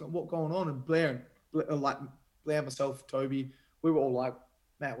 like, what's going on? And Blair, myself, Toby, we were all like,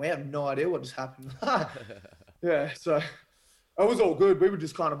 man, we have no idea what just happened. Yeah, so it was all good. We were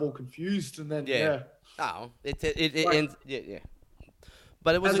just kind of all confused, and then Oh, it ends. Yeah.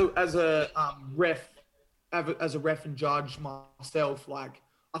 But it was as a ref and judge myself, like,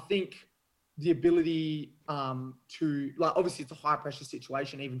 I think the ability to, like, obviously it's a high pressure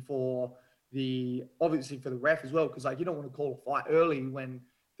situation, even for the ref as well, because like you don't want to call a fight early when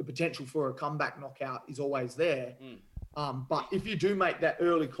the potential for a comeback knockout is always there. But if you do make that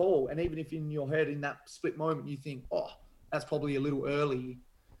early call, and even if in your head in that split moment you think, oh, that's probably a little early,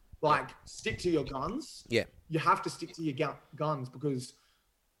 like, stick to your guns. Yeah. You have to stick to your guns, because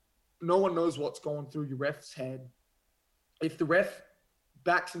no one knows what's going through your ref's head. If the ref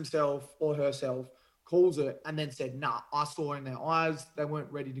backs himself or herself, calls it, and then said, nah, I saw in their eyes, they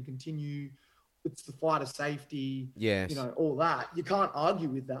weren't ready to continue, it's the fight of safety, Yes. all that, you can't argue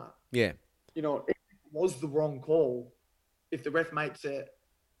with that. Yeah. If it was the wrong call, if the ref makes it,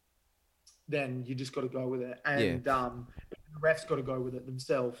 then you just got to go with it. And the ref's got to go with it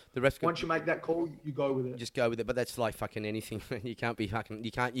themselves. The ref's Once you make that call, you go with it. Just go with it. But that's like fucking anything. You can't be fucking.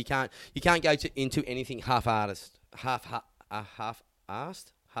 You can't go into anything half-assed. Half-assed.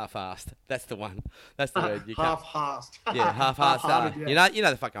 That's the one. That's the word. You can't. Half-assed. Yeah, half-assed. Half-hearted, yeah. You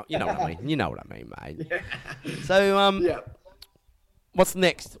know the fuck. You know what I mean. You know what I mean, mate. Yeah. So Yeah. What's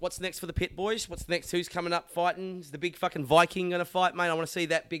next? What's next for the Pit Boys? What's next? Who's coming up fighting? Is the big fucking Viking gonna fight, mate? I want to see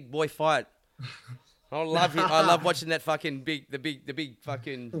that big boy fight. I love it. I love watching that fucking the big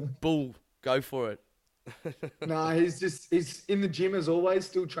fucking bull go for it. No, he's in the gym as always,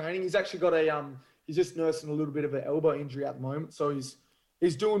 still training. He's actually got he's just nursing a little bit of an elbow injury at the moment. So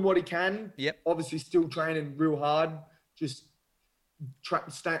he's doing what he can. Yep. Obviously still training real hard, just trying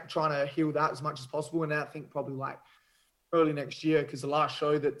to heal that as much as possible. And I think probably like early next year, because the last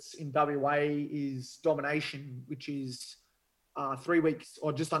show that's in WA is Domination, which is 3 weeks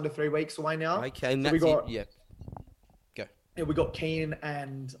or just under 3 weeks away now. Okay, and so that's it. Yeah. Go. Yeah, we got Keenan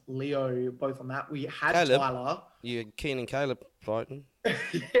and Leo both on that. We had Caleb. Tyler. You Keenan and Caleb fighting.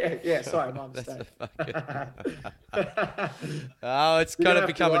 yeah, sorry, my mistake. Oh, it's kind of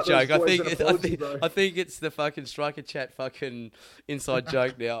become a joke. I think it's the fucking Striker Chat fucking inside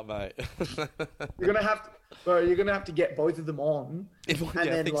joke now, mate. You're gonna have to get both of them on, and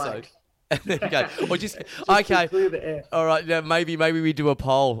then so. Okay. Or just okay. Clear the air. All right. Now maybe we do a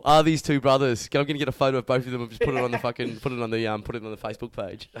poll. Are these two brothers? I'm gonna get a photo of both of them and just put it on the Facebook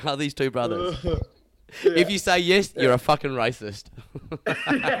page. Are these two brothers? Yeah. If you say yes, you're a fucking racist.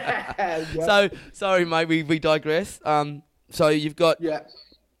 Yeah. So sorry, mate. We digress. So you've got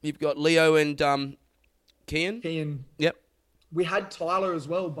Leo and Kian. Yep. We had Tyler as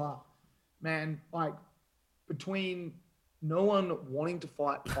well, but man, like between no one wanting to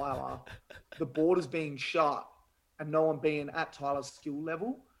fight Tyler, the borders being shut, and no one being at Tyler's skill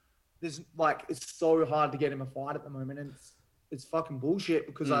level, there's like it's so hard to get him a fight at the moment, and it's fucking bullshit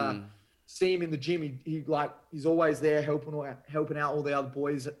because I see him in the gym. He's always there helping out all the other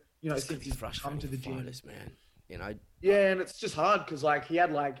boys. You know, since he's come to the gym, fighters, man. You know. Yeah, and it's just hard because like he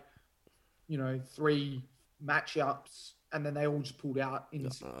had 3 matchups, and then they all just pulled out in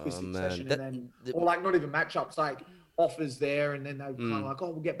succession, or like not even matchups, like offers there, and then they were kind of like, oh,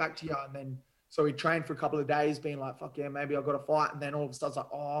 we'll get back to you, and then so he trained for a couple of days, being like, fuck yeah, maybe I've got to fight, and then all of a sudden it's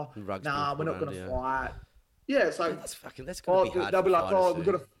like, oh, nah, we're not going to fight. Yeah, it's like that's going to be hard. They'll be like, oh, we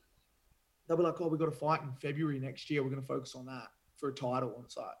got to fight in February next year. We're going to focus on that for a title. And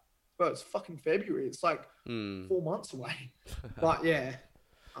it's like, bro, it's fucking February. It's like 4 months away. But yeah,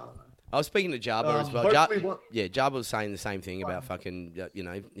 I don't know. I was speaking to Jabba as well. Jabba was saying the same thing about fucking, you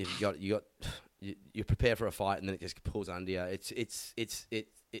know, if you prepare for a fight and then it just pulls under you. It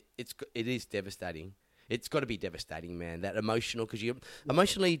is devastating. It's got to be devastating, man. That emotional, because you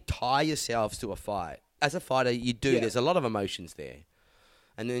emotionally tie yourselves to a fight. As a fighter, you do. There's a lot of emotions there,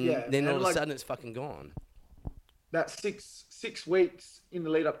 and then all of a sudden it's fucking gone. That six weeks in the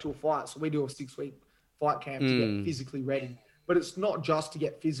lead up to a fight. So we do a 6-week fight camp to get physically ready. But it's not just to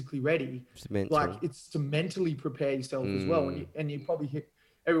get physically ready. It's to mentally prepare yourself as well. And you probably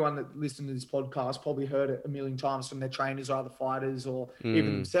everyone that listens to this podcast probably heard it a million times from their trainers or other fighters or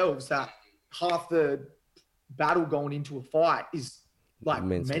even themselves, that half the battle going into a fight is like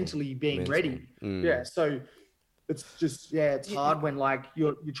mentally being ready. Yeah. So it's just, it's hard when like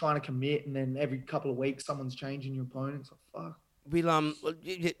you're trying to commit, and then every couple of weeks someone's changing your opponent. It's like, fuck.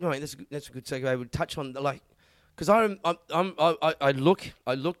 That's a good segue. We'll touch on because I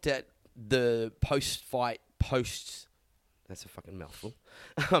looked at the post-fight posts. That's a fucking mouthful.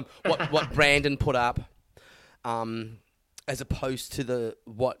 What Brandon put up, as opposed to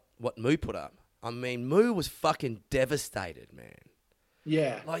what Moo put up. I mean, Moo was fucking devastated, man.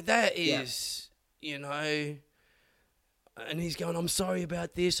 Yeah, like that is, you know. And he's going, I'm sorry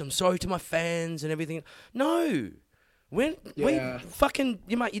about this. I'm sorry to my fans and everything. No, we fucking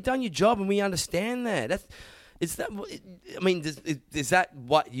mate, you've done your job, and we understand that. Is that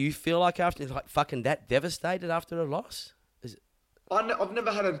what you feel like after, like fucking that devastated after a loss? I've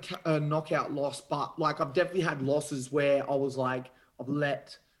never had a knockout loss, but like I've definitely had losses where I was like, I've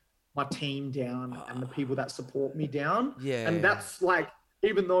let my team down and the people that support me down. Yeah. And that's like,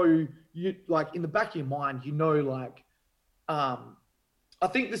 even though you like in the back of your mind, you know, like, I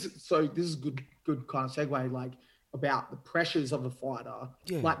think this is good kind of segue, like about the pressures of a fighter,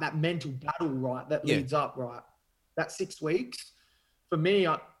 like that mental battle, right? That leads up, right? That 6 weeks for me,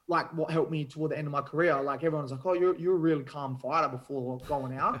 like what helped me toward the end of my career, like everyone's like, oh, you're a really calm fighter before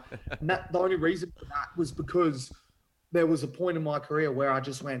going out. And the only reason for that was because there was a point in my career where I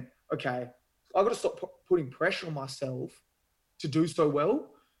just went, okay, I've got to stop putting pressure on myself to do so well,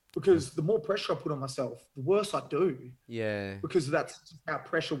 because the more pressure I put on myself, the worse I do. Yeah. Because that's how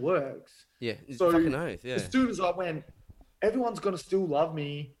pressure works. Yeah. So fucking oath, as soon as I went, everyone's going to still love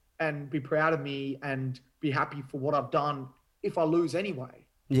me and be proud of me and be happy for what I've done if I lose anyway.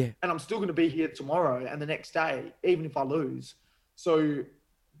 Yeah. And I'm still going to be here tomorrow and the next day, even if I lose. So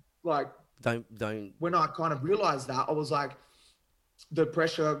like, don't. When I kind of realized that, I was like, the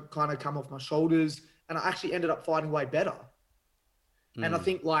pressure kind of come off my shoulders, and I actually ended up fighting way better. And I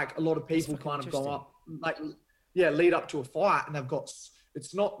think like a lot of people kind of go up, like, lead up to a fight, and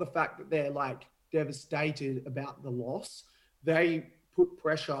it's not the fact that they're like devastated about the loss. They put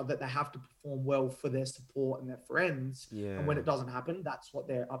pressure that they have to perform well for their support and their friends. Yeah. And when it doesn't happen, that's what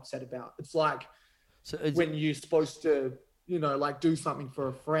they're upset about. It's like So when you're supposed to, like do something for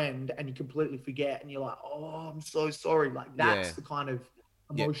a friend and you completely forget and you're like, oh, I'm so sorry. Like that's the kind of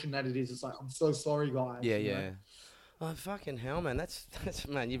emotion that it is. It's like, I'm so sorry, guys. Yeah. Oh, fucking hell, man. That's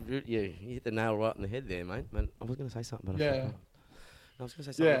man, you hit the nail right in the head there, mate. Man, I was going to say something, but I was going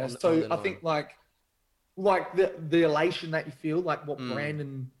to say something. Yeah, so I think like the elation that you feel, like what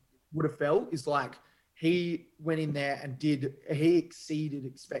Brandon would have felt is like he went in there and he exceeded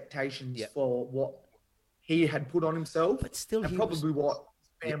expectations for what he had put on himself, but still, and probably what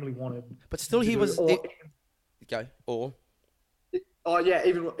his family wanted. But still, he was.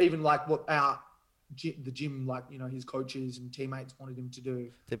 Even like what the gym, like his coaches and teammates wanted him to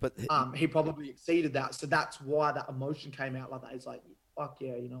do. But he probably exceeded that, so that's why that emotion came out like that. It's like, fuck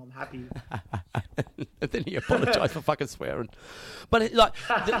yeah, I'm happy. And then he apologized for fucking swearing. But like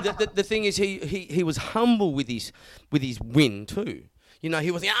the thing is, he was humble with his win too.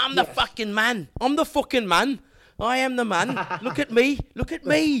 He was, I'm the fucking man. I'm the fucking man. I am the man. Look at me. Look at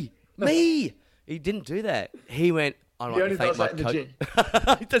me. Me. He didn't do that. He went, I'd like to thank my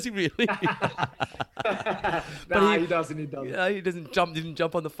coach. Does he really? Nah, he doesn't. He doesn't. Yeah, he didn't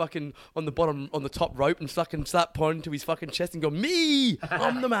jump on the fucking, on the bottom, on the top rope and fucking start pointing to his fucking chest and go, me,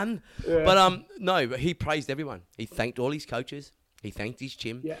 I'm the man. But no, but he praised everyone. He thanked all his coaches. He thanked his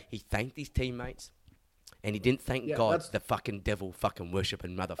gym. Yeah. He thanked his teammates. And he didn't thank God, the fucking devil fucking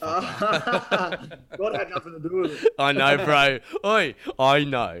worshipping motherfucker. God had nothing to do with it. I know, bro. Oi, I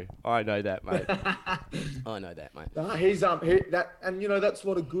know that, mate. I know that, mate. Nah, that's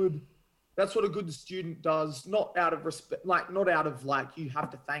what a good student does. Not out of respect, not out of you have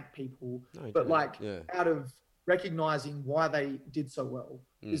to thank people, but out of recognizing why they did so well.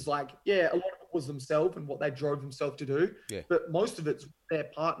 Is a lot of it was themselves and what they drove themselves to do. Yeah. But most of it's their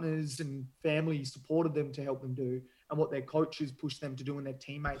partners and family supported them to help them do, and what their coaches pushed them to do and their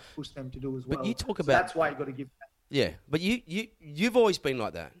teammates pushed them to do as well. But you talk so about that's why you got to give that. Yeah, but you've always been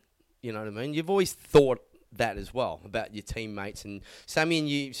like that. You know what I mean? You've always thought that as well about your teammates, and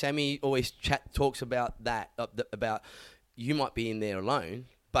Sammy always talks about that about you might be in there alone,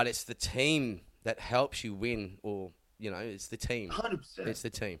 but it's the team that helps you win, or it's the team. 100%. It's the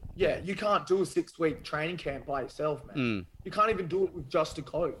team. Yeah, you can't do a 6-week training camp by yourself, man. You can't even do it with just a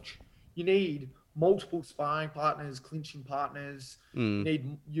coach. You need multiple sparring partners, clinching partners. You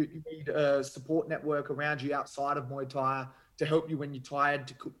need a support network around you outside of Muay Thai to help you when you're tired,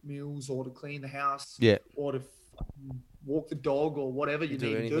 to cook meals or to clean the house, or to walk the dog or whatever you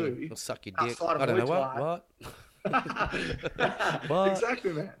need to do. Or suck your dick. Outside of I don't know Muay what. What?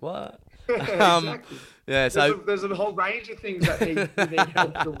 Exactly, man. What? Exactly. Yeah. So there's a whole range of things that need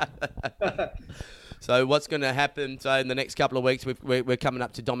help. So what's going to happen? So in the next couple of weeks, we're coming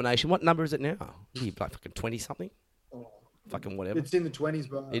up to domination. What number is it now? Are you like fucking 20 something? Fucking whatever. It's in the 20s,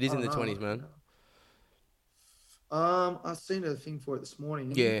 bro. It is in the 20s, man. I've seen a thing for it this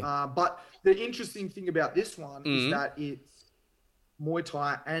morning. Yeah. But the interesting thing about this one is that it's Muay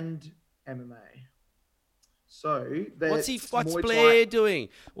Thai and MMA. So what's Blair doing?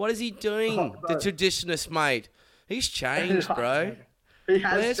 What is he doing? The traditionist, mate. He's changed, bro. He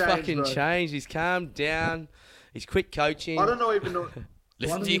has Blair's changed, fucking bro. changed. He's calmed down. He's quit coaching. I don't even know.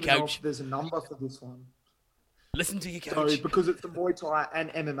 Listen to your coach. There's a number for this one. Listen to your coach. So because it's the Muay Thai and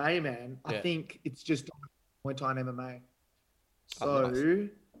MMA, man, I think it's just Muay Thai and MMA. So nice.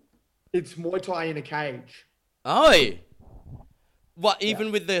 It's Muay Thai in a cage. Oh. What?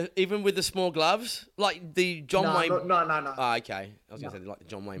 Even with the small gloves, like the John Wayne. No. Oh, okay. I was gonna say like the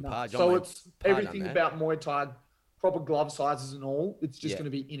John Wayne Parr. So it's everything about Muay Thai, proper glove sizes and all. It's just going to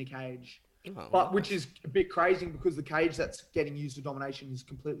be in a cage, which is a bit crazy because the cage that's getting used for domination is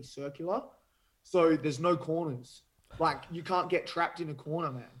completely circular, so there's no corners. Like you can't get trapped in a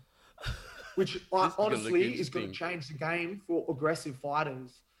corner, man. Which honestly is going to change the game for aggressive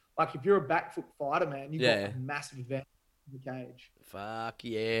fighters. Like if you're a back foot fighter, man, you've got a massive advantage in the cage. Fuck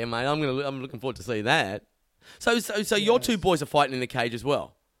yeah, mate! I'm looking forward to see that. So your two boys are fighting in the cage as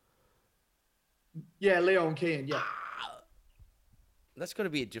well. Yeah, Leo and Kian. Yeah. That's got to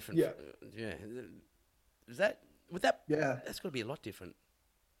be a different. Yeah. Is that? Would that? Yeah. That's got to be a lot different.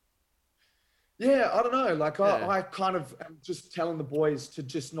 Yeah, I don't know. Like I kind of am just telling the boys to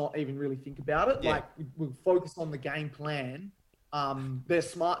just not even really think about it. Yeah. Like we'll focus on the game plan. They're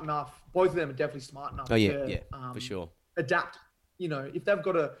smart enough. Both of them are definitely smart enough. Oh yeah, to, for sure. Adapt. If they've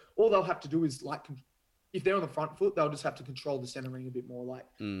got all they'll have to do is if they're on the front foot, they'll just have to control the center ring a bit more.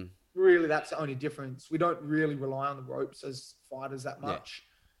 Really, that's the only difference. We don't really rely on the ropes as fighters that much.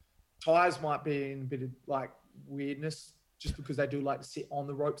 Ties might be in a bit of weirdness just because they do like to sit on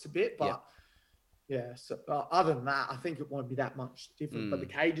the ropes a bit. But yeah, so other than that, I think it won't be that much different. But the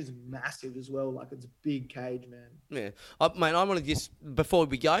cage is massive as well. Like, it's a big cage, man. Yeah. Mate, I want to just, before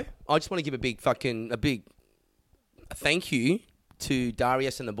we go, I just want to give a big thank you to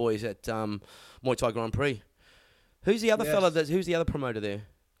Darius and the boys at Muay Thai Grand Prix. Who's the other fella? Who's the other promoter there?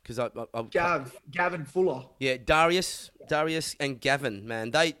 Because Gavin Fuller. Yeah, Darius and Gavin,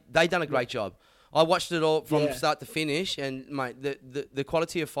 man, they done a great job. I watched it all from start to finish, and mate, the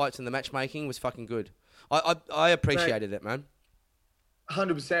quality of fights and the matchmaking was fucking good. I appreciated it, man.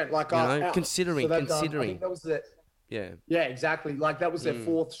 100%. Like, considering. I think that was it. Yeah, exactly. Like, that was their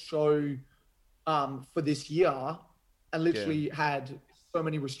fourth show for this year, and literally had so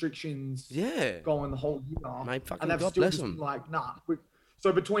many restrictions going the whole year. Mate, fucking and they've God still bless just them. been like, nah.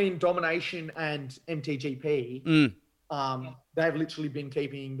 So between Domination and MTGP, they've literally been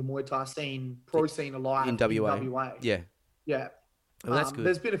keeping the Muay Thai scene, pro scene alive in WA. Yeah. Well, that's good.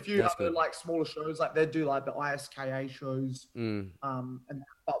 There's been a few other like smaller shows, like they do like the ISKA shows,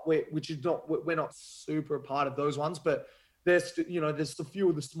 but we're not super a part of those ones. But there's a few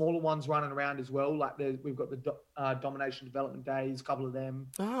of the smaller ones running around as well. Like we've got the Domination Development Days, a couple of them.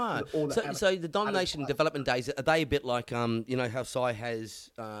 So the Domination Development Days, are they a bit like how Sai has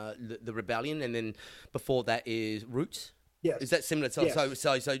the Rebellion, and then before that is Roots? Yes. Is that similar? So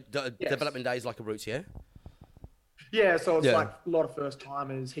Development Days like a Roots, yeah. Yeah, so it's like a lot of first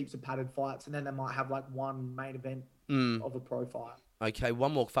timers, heaps of padded fights, and then they might have like one main event of a pro fight. Okay,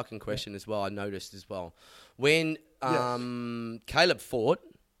 one more fucking question as well. I noticed as well when Caleb fought.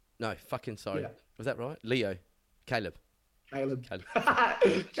 No, fucking sorry. Yeah. Was that right? Caleb,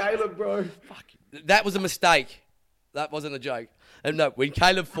 bro. Fuck. That was a mistake. That wasn't a joke. And no, when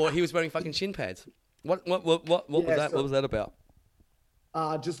Caleb fought, he was wearing fucking shin pads. What was that? What was that about?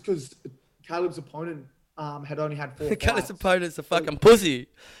 Just because Caleb's opponent had only had 4 fights. Caleb's opponent's a fucking pussy.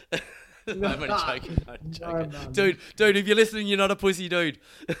 No, I'm joking. No. Dude, if you're listening, you're not a pussy, dude.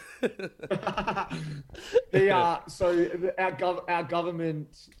 So our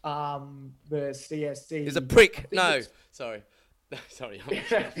government, the CSC, is a prick. Sorry.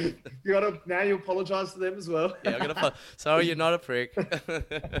 Now you apologise to them as well. Yeah, I'm gonna. Sorry, you're not a prick. They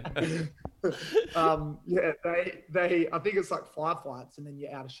I think it's like 5 fights, and then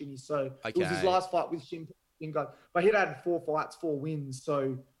you're out of Shinny. So it was his last fight with Shingo, but he'd had 4 fights, 4 wins.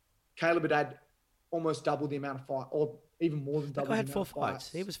 So Caleb had almost double the amount of fight, or even more than double. The had amount 4 of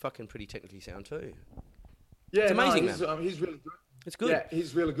fights. He was fucking pretty technically sound too. Yeah, it's amazing, man. He's really good. It's good. Yeah,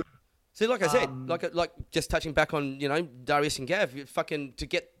 he's really good. See, like I said, like just touching back on Darius and Gav, fucking to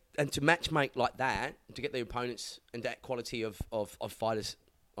get and to matchmake like that, to get the opponents and that quality of fighters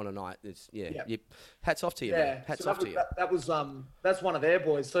on a night, hats off to you, man. Hats off to you. That's one of their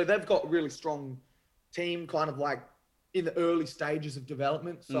boys. So they've got a really strong team, kind of like in the early stages of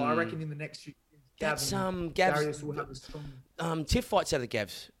development. So I reckon in the next few years, Darius will have a strong. Tiff fights out of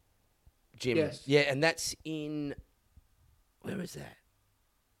Gav's gym. Yes. Yeah, and that's in where is that?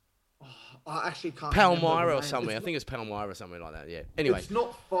 I actually can't. Palmyra or somewhere. I think it's Palmyra or somewhere like that. Yeah. Anyway, it's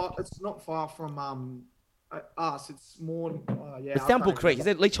not far from us. It's more. It's down Bull Creek. Is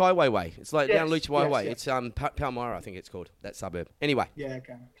it Leach Highway way? It's like down Leach Highway. Yes. It's Palmyra, I think it's called, that suburb. Anyway. Yeah.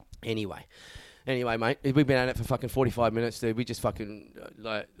 Okay. Anyway, mate, we've been at it for fucking 45 minutes, dude. We just fucking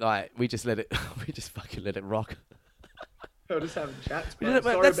we just let it. We just fucking let it rock. We're just having chats.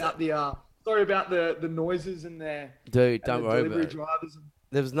 Sorry about the noises in there. Dude, don't worry about it. Drivers.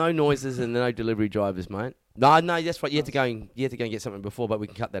 There was no noises and no delivery drivers, mate. No, that's right. You had to go and get something before, but we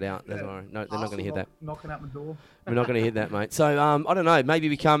can cut that out. That's all right. No, they're not going to hear that. Knocking at my door. We're not going to hear that, mate. So I don't know. Maybe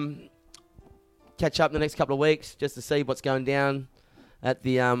we catch up in the next couple of weeks just to see what's going down at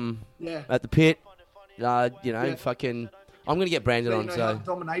the at the pit. Fucking. I'm going to get Brandon on. So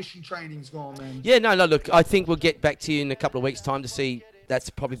Domination training's gone, man. Yeah, no. Look, I think we'll get back to you in a couple of weeks' time to see. That's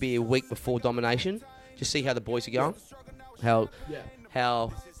probably be a week before Domination. Just see how the boys are going.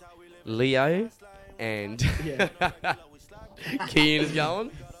 How Leo and Keane is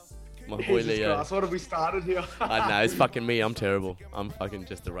going. My boy Leo. Christ, what have we started here? I know, it's fucking me. I'm terrible. I'm fucking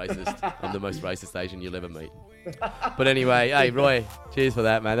just a racist. I'm the most racist Asian you'll ever meet. But anyway, hey, Roy, cheers for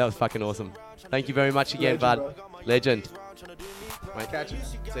that, man. That was fucking awesome. Thank you very much again, bud. Bro. Legend. Mate, catch you.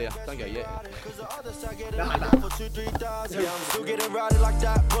 See ya. Don't go yet. Still getting rowdy like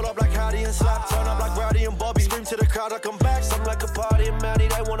that. Pull up like Howdy and slap. Turn up like Rowdy and Bobby. Scream to the crowd, I come back. Some like a party and Maddie.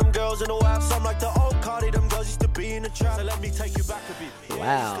 They want them girls in the WAP. Some like the old Cardi. Them girls used to be in the trap. So let me take you back a bit.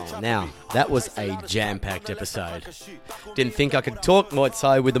 Wow. Now, that was a jam-packed episode. Didn't think I could talk Muay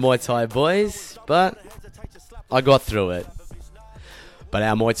Thai with the Muay Thai boys, but I got through it. But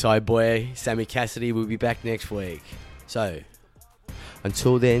our Muay Thai boy, Sammy Cassidy, will be back next week. So,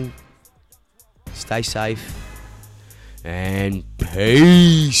 until then, stay safe and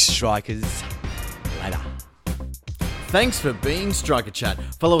peace, strikers. Later. Thanks for being Striker Chat.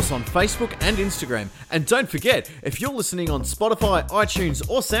 Follow us on Facebook and Instagram. And don't forget, if you're listening on Spotify, iTunes,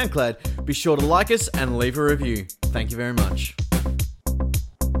 or SoundCloud, be sure to like us and leave a review. Thank you very much.